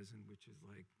time horizon, which is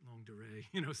like longue durée,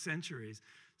 centuries.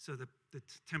 So the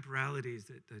temporalities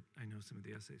that I know some of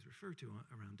the essays refer to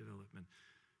around development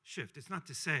shift. It's not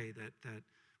to say that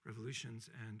revolutions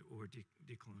and or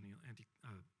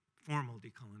formal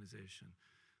decolonization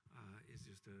is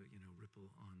just a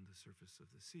ripple on the surface of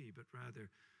the sea, but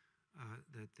rather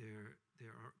that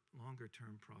there are longer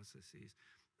term processes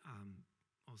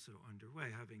also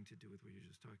underway, having to do with what you're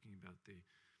just talking about, the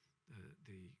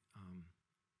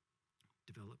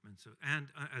development, and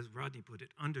as Rodney put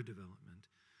it, underdevelopment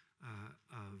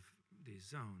of these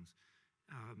zones.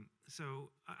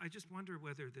 So I just wonder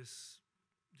whether this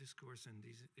discourse and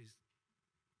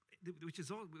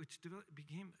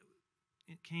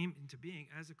came into being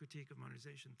as a critique of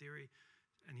modernization theory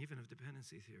and even of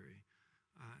dependency theory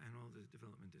and all the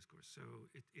development discourse. So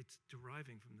it's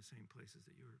deriving from the same places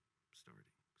that you're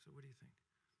starting. So what do you think?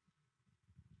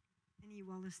 Any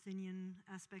Wallersteinian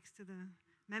aspects to the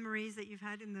memories that you've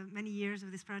had in the many years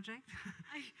of this project?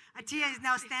 Ateya is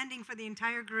now standing for the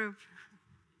entire group.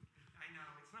 I know,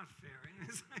 it's not fair.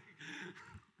 It's like,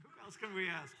 who else can we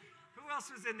ask? Who else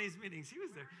was in these meetings? He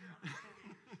was there.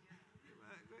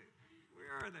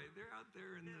 Where are they? They're out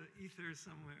there in the ether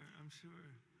somewhere, I'm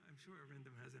sure. I'm sure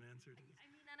Arindam has an answer to this. I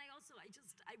mean, and I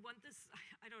want this,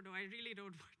 I don't know, I really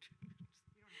don't want to.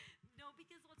 No,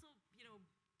 because also,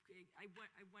 I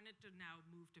wanted to now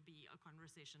move to be a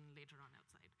conversation later on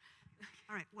outside.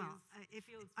 All right, well,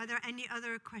 are there any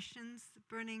other questions,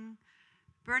 burning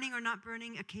or not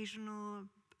burning, occasional,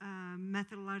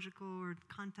 methodological or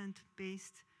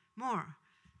content-based? More?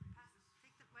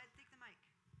 Take the mic.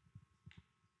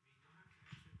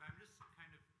 I'm just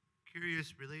kind of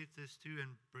curious, related to this too,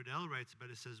 and Brodel writes about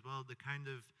this as well, the kind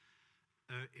of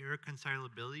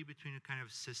irreconcilability between a kind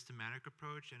of systematic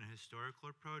approach and a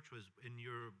historical approach was in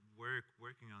your work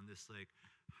working on this. Like,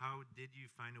 how did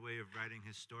you find a way of writing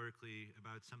historically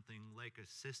about something like a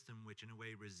system which in a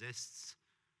way resists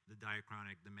the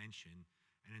diachronic dimension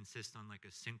and insists on like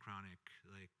a synchronic,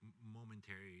 like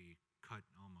momentary cut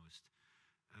almost?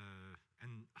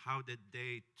 And how did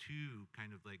they too,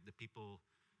 kind of like the people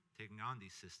taking on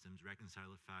these systems,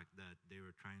 reconcile the fact that they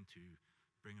were trying to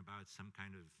bring about some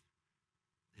kind of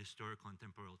historical and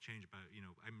temporal change? About,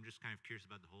 I'm just kind of curious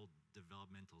about the whole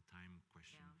developmental time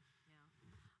question. Yeah.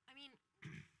 I mean,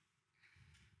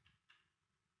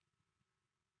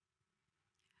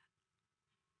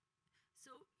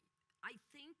 so I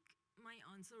think my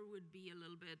answer would be a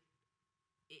little bit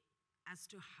as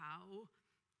to how,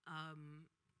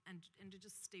 and to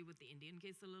just stay with the Indian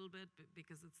case a little bit,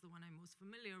 because it's the one I'm most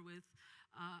familiar with,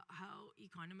 how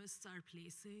economists are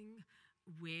placing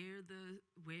where the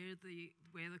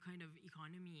kind of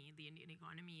economy, the Indian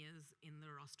economy, is in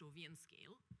the Rostovian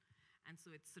scale. And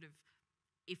so it's sort of,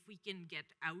 if we can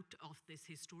get out of this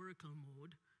historical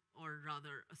mode, or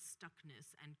rather a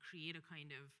stuckness, and create a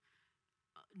kind of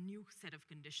new set of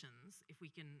conditions, if we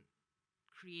can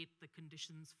create the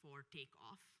conditions for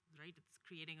takeoff, right? It's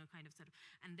creating a kind of set of,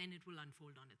 and then it will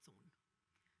unfold on its own.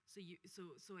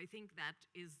 So I think that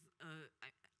is,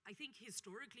 I think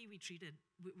historically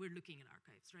we're looking at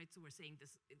archives, right? So we're saying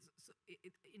this,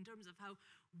 in terms of how,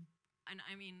 and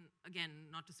I mean, again,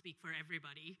 not to speak for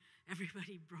everybody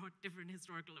brought different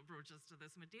historical approaches to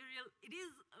this material. It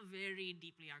is a very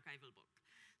deeply archival book.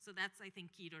 So that's, I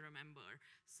think, key to remember.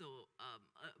 So,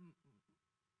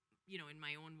 in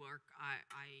my own work,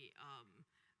 I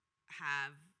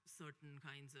have certain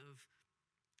kinds of,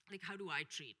 like, how do I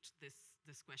treat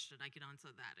this question? I can answer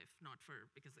that, if not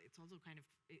because it's also kind of,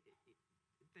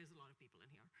 there's a lot of people in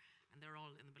here, and they're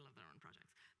all in the middle of their own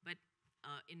projects. But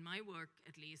in my work,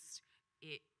 at least,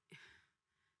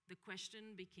 the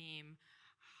question became,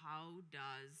 how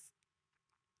does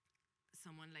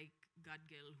someone like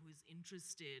Gadgil, who is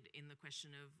interested in the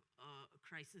question of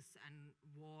crisis and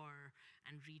war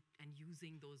and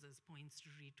using those as points to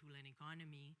retool an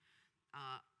economy,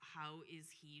 how is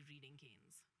he reading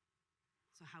Keynes?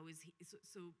 So how is he,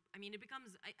 so I mean, it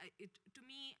becomes, to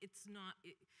me, it's not,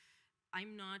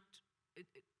 I'm not,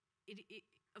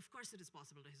 of course it is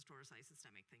possible to historicize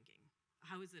systemic thinking.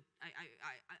 How is it,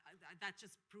 that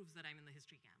just proves that I'm in the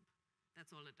history camp.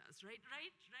 That's all it does, right?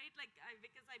 Like,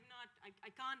 because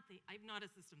I'm not a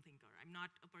system thinker. I'm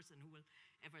not a person who will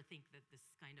ever think that this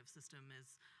kind of system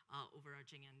is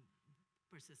overarching and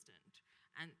persistent.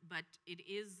 But it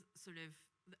is sort of,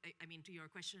 I mean, to your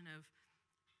question of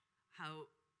how,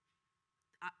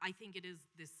 I think it is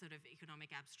this sort of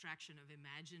economic abstraction of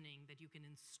imagining that you can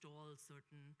install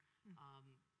certain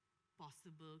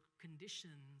possible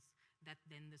conditions that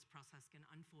then this process can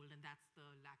unfold, and that's the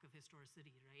lack of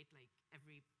historicity, right? Like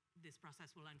this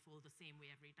process will unfold the same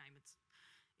way every time.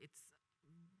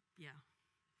 Yeah.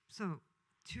 So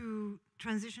to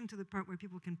transition to the part where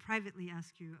people can privately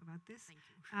ask you about this. Thank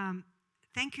you.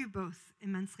 Thank you both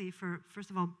immensely for, first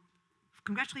of all,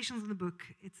 congratulations on the book.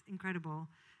 It's incredible.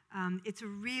 It's a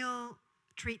real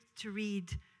treat to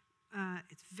read.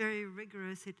 It's very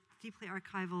rigorous, it's deeply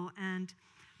archival, and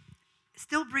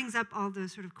still brings up all the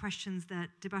sort of questions that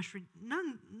Debashree,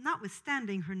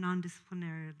 notwithstanding her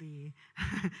non-disciplinarily,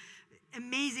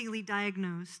 amazingly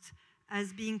diagnosed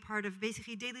as being part of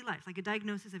basically daily life, like a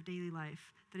diagnosis of daily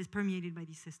life that is permeated by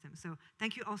these systems. So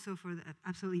thank you also for the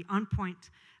absolutely on point.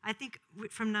 I think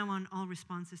from now on, all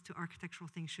responses to architectural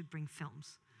things should bring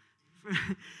films.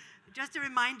 Just to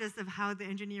remind us of how the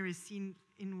engineer is seen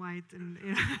in white.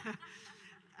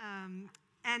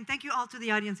 And thank you all to the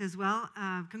audience as well.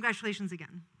 Congratulations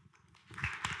again.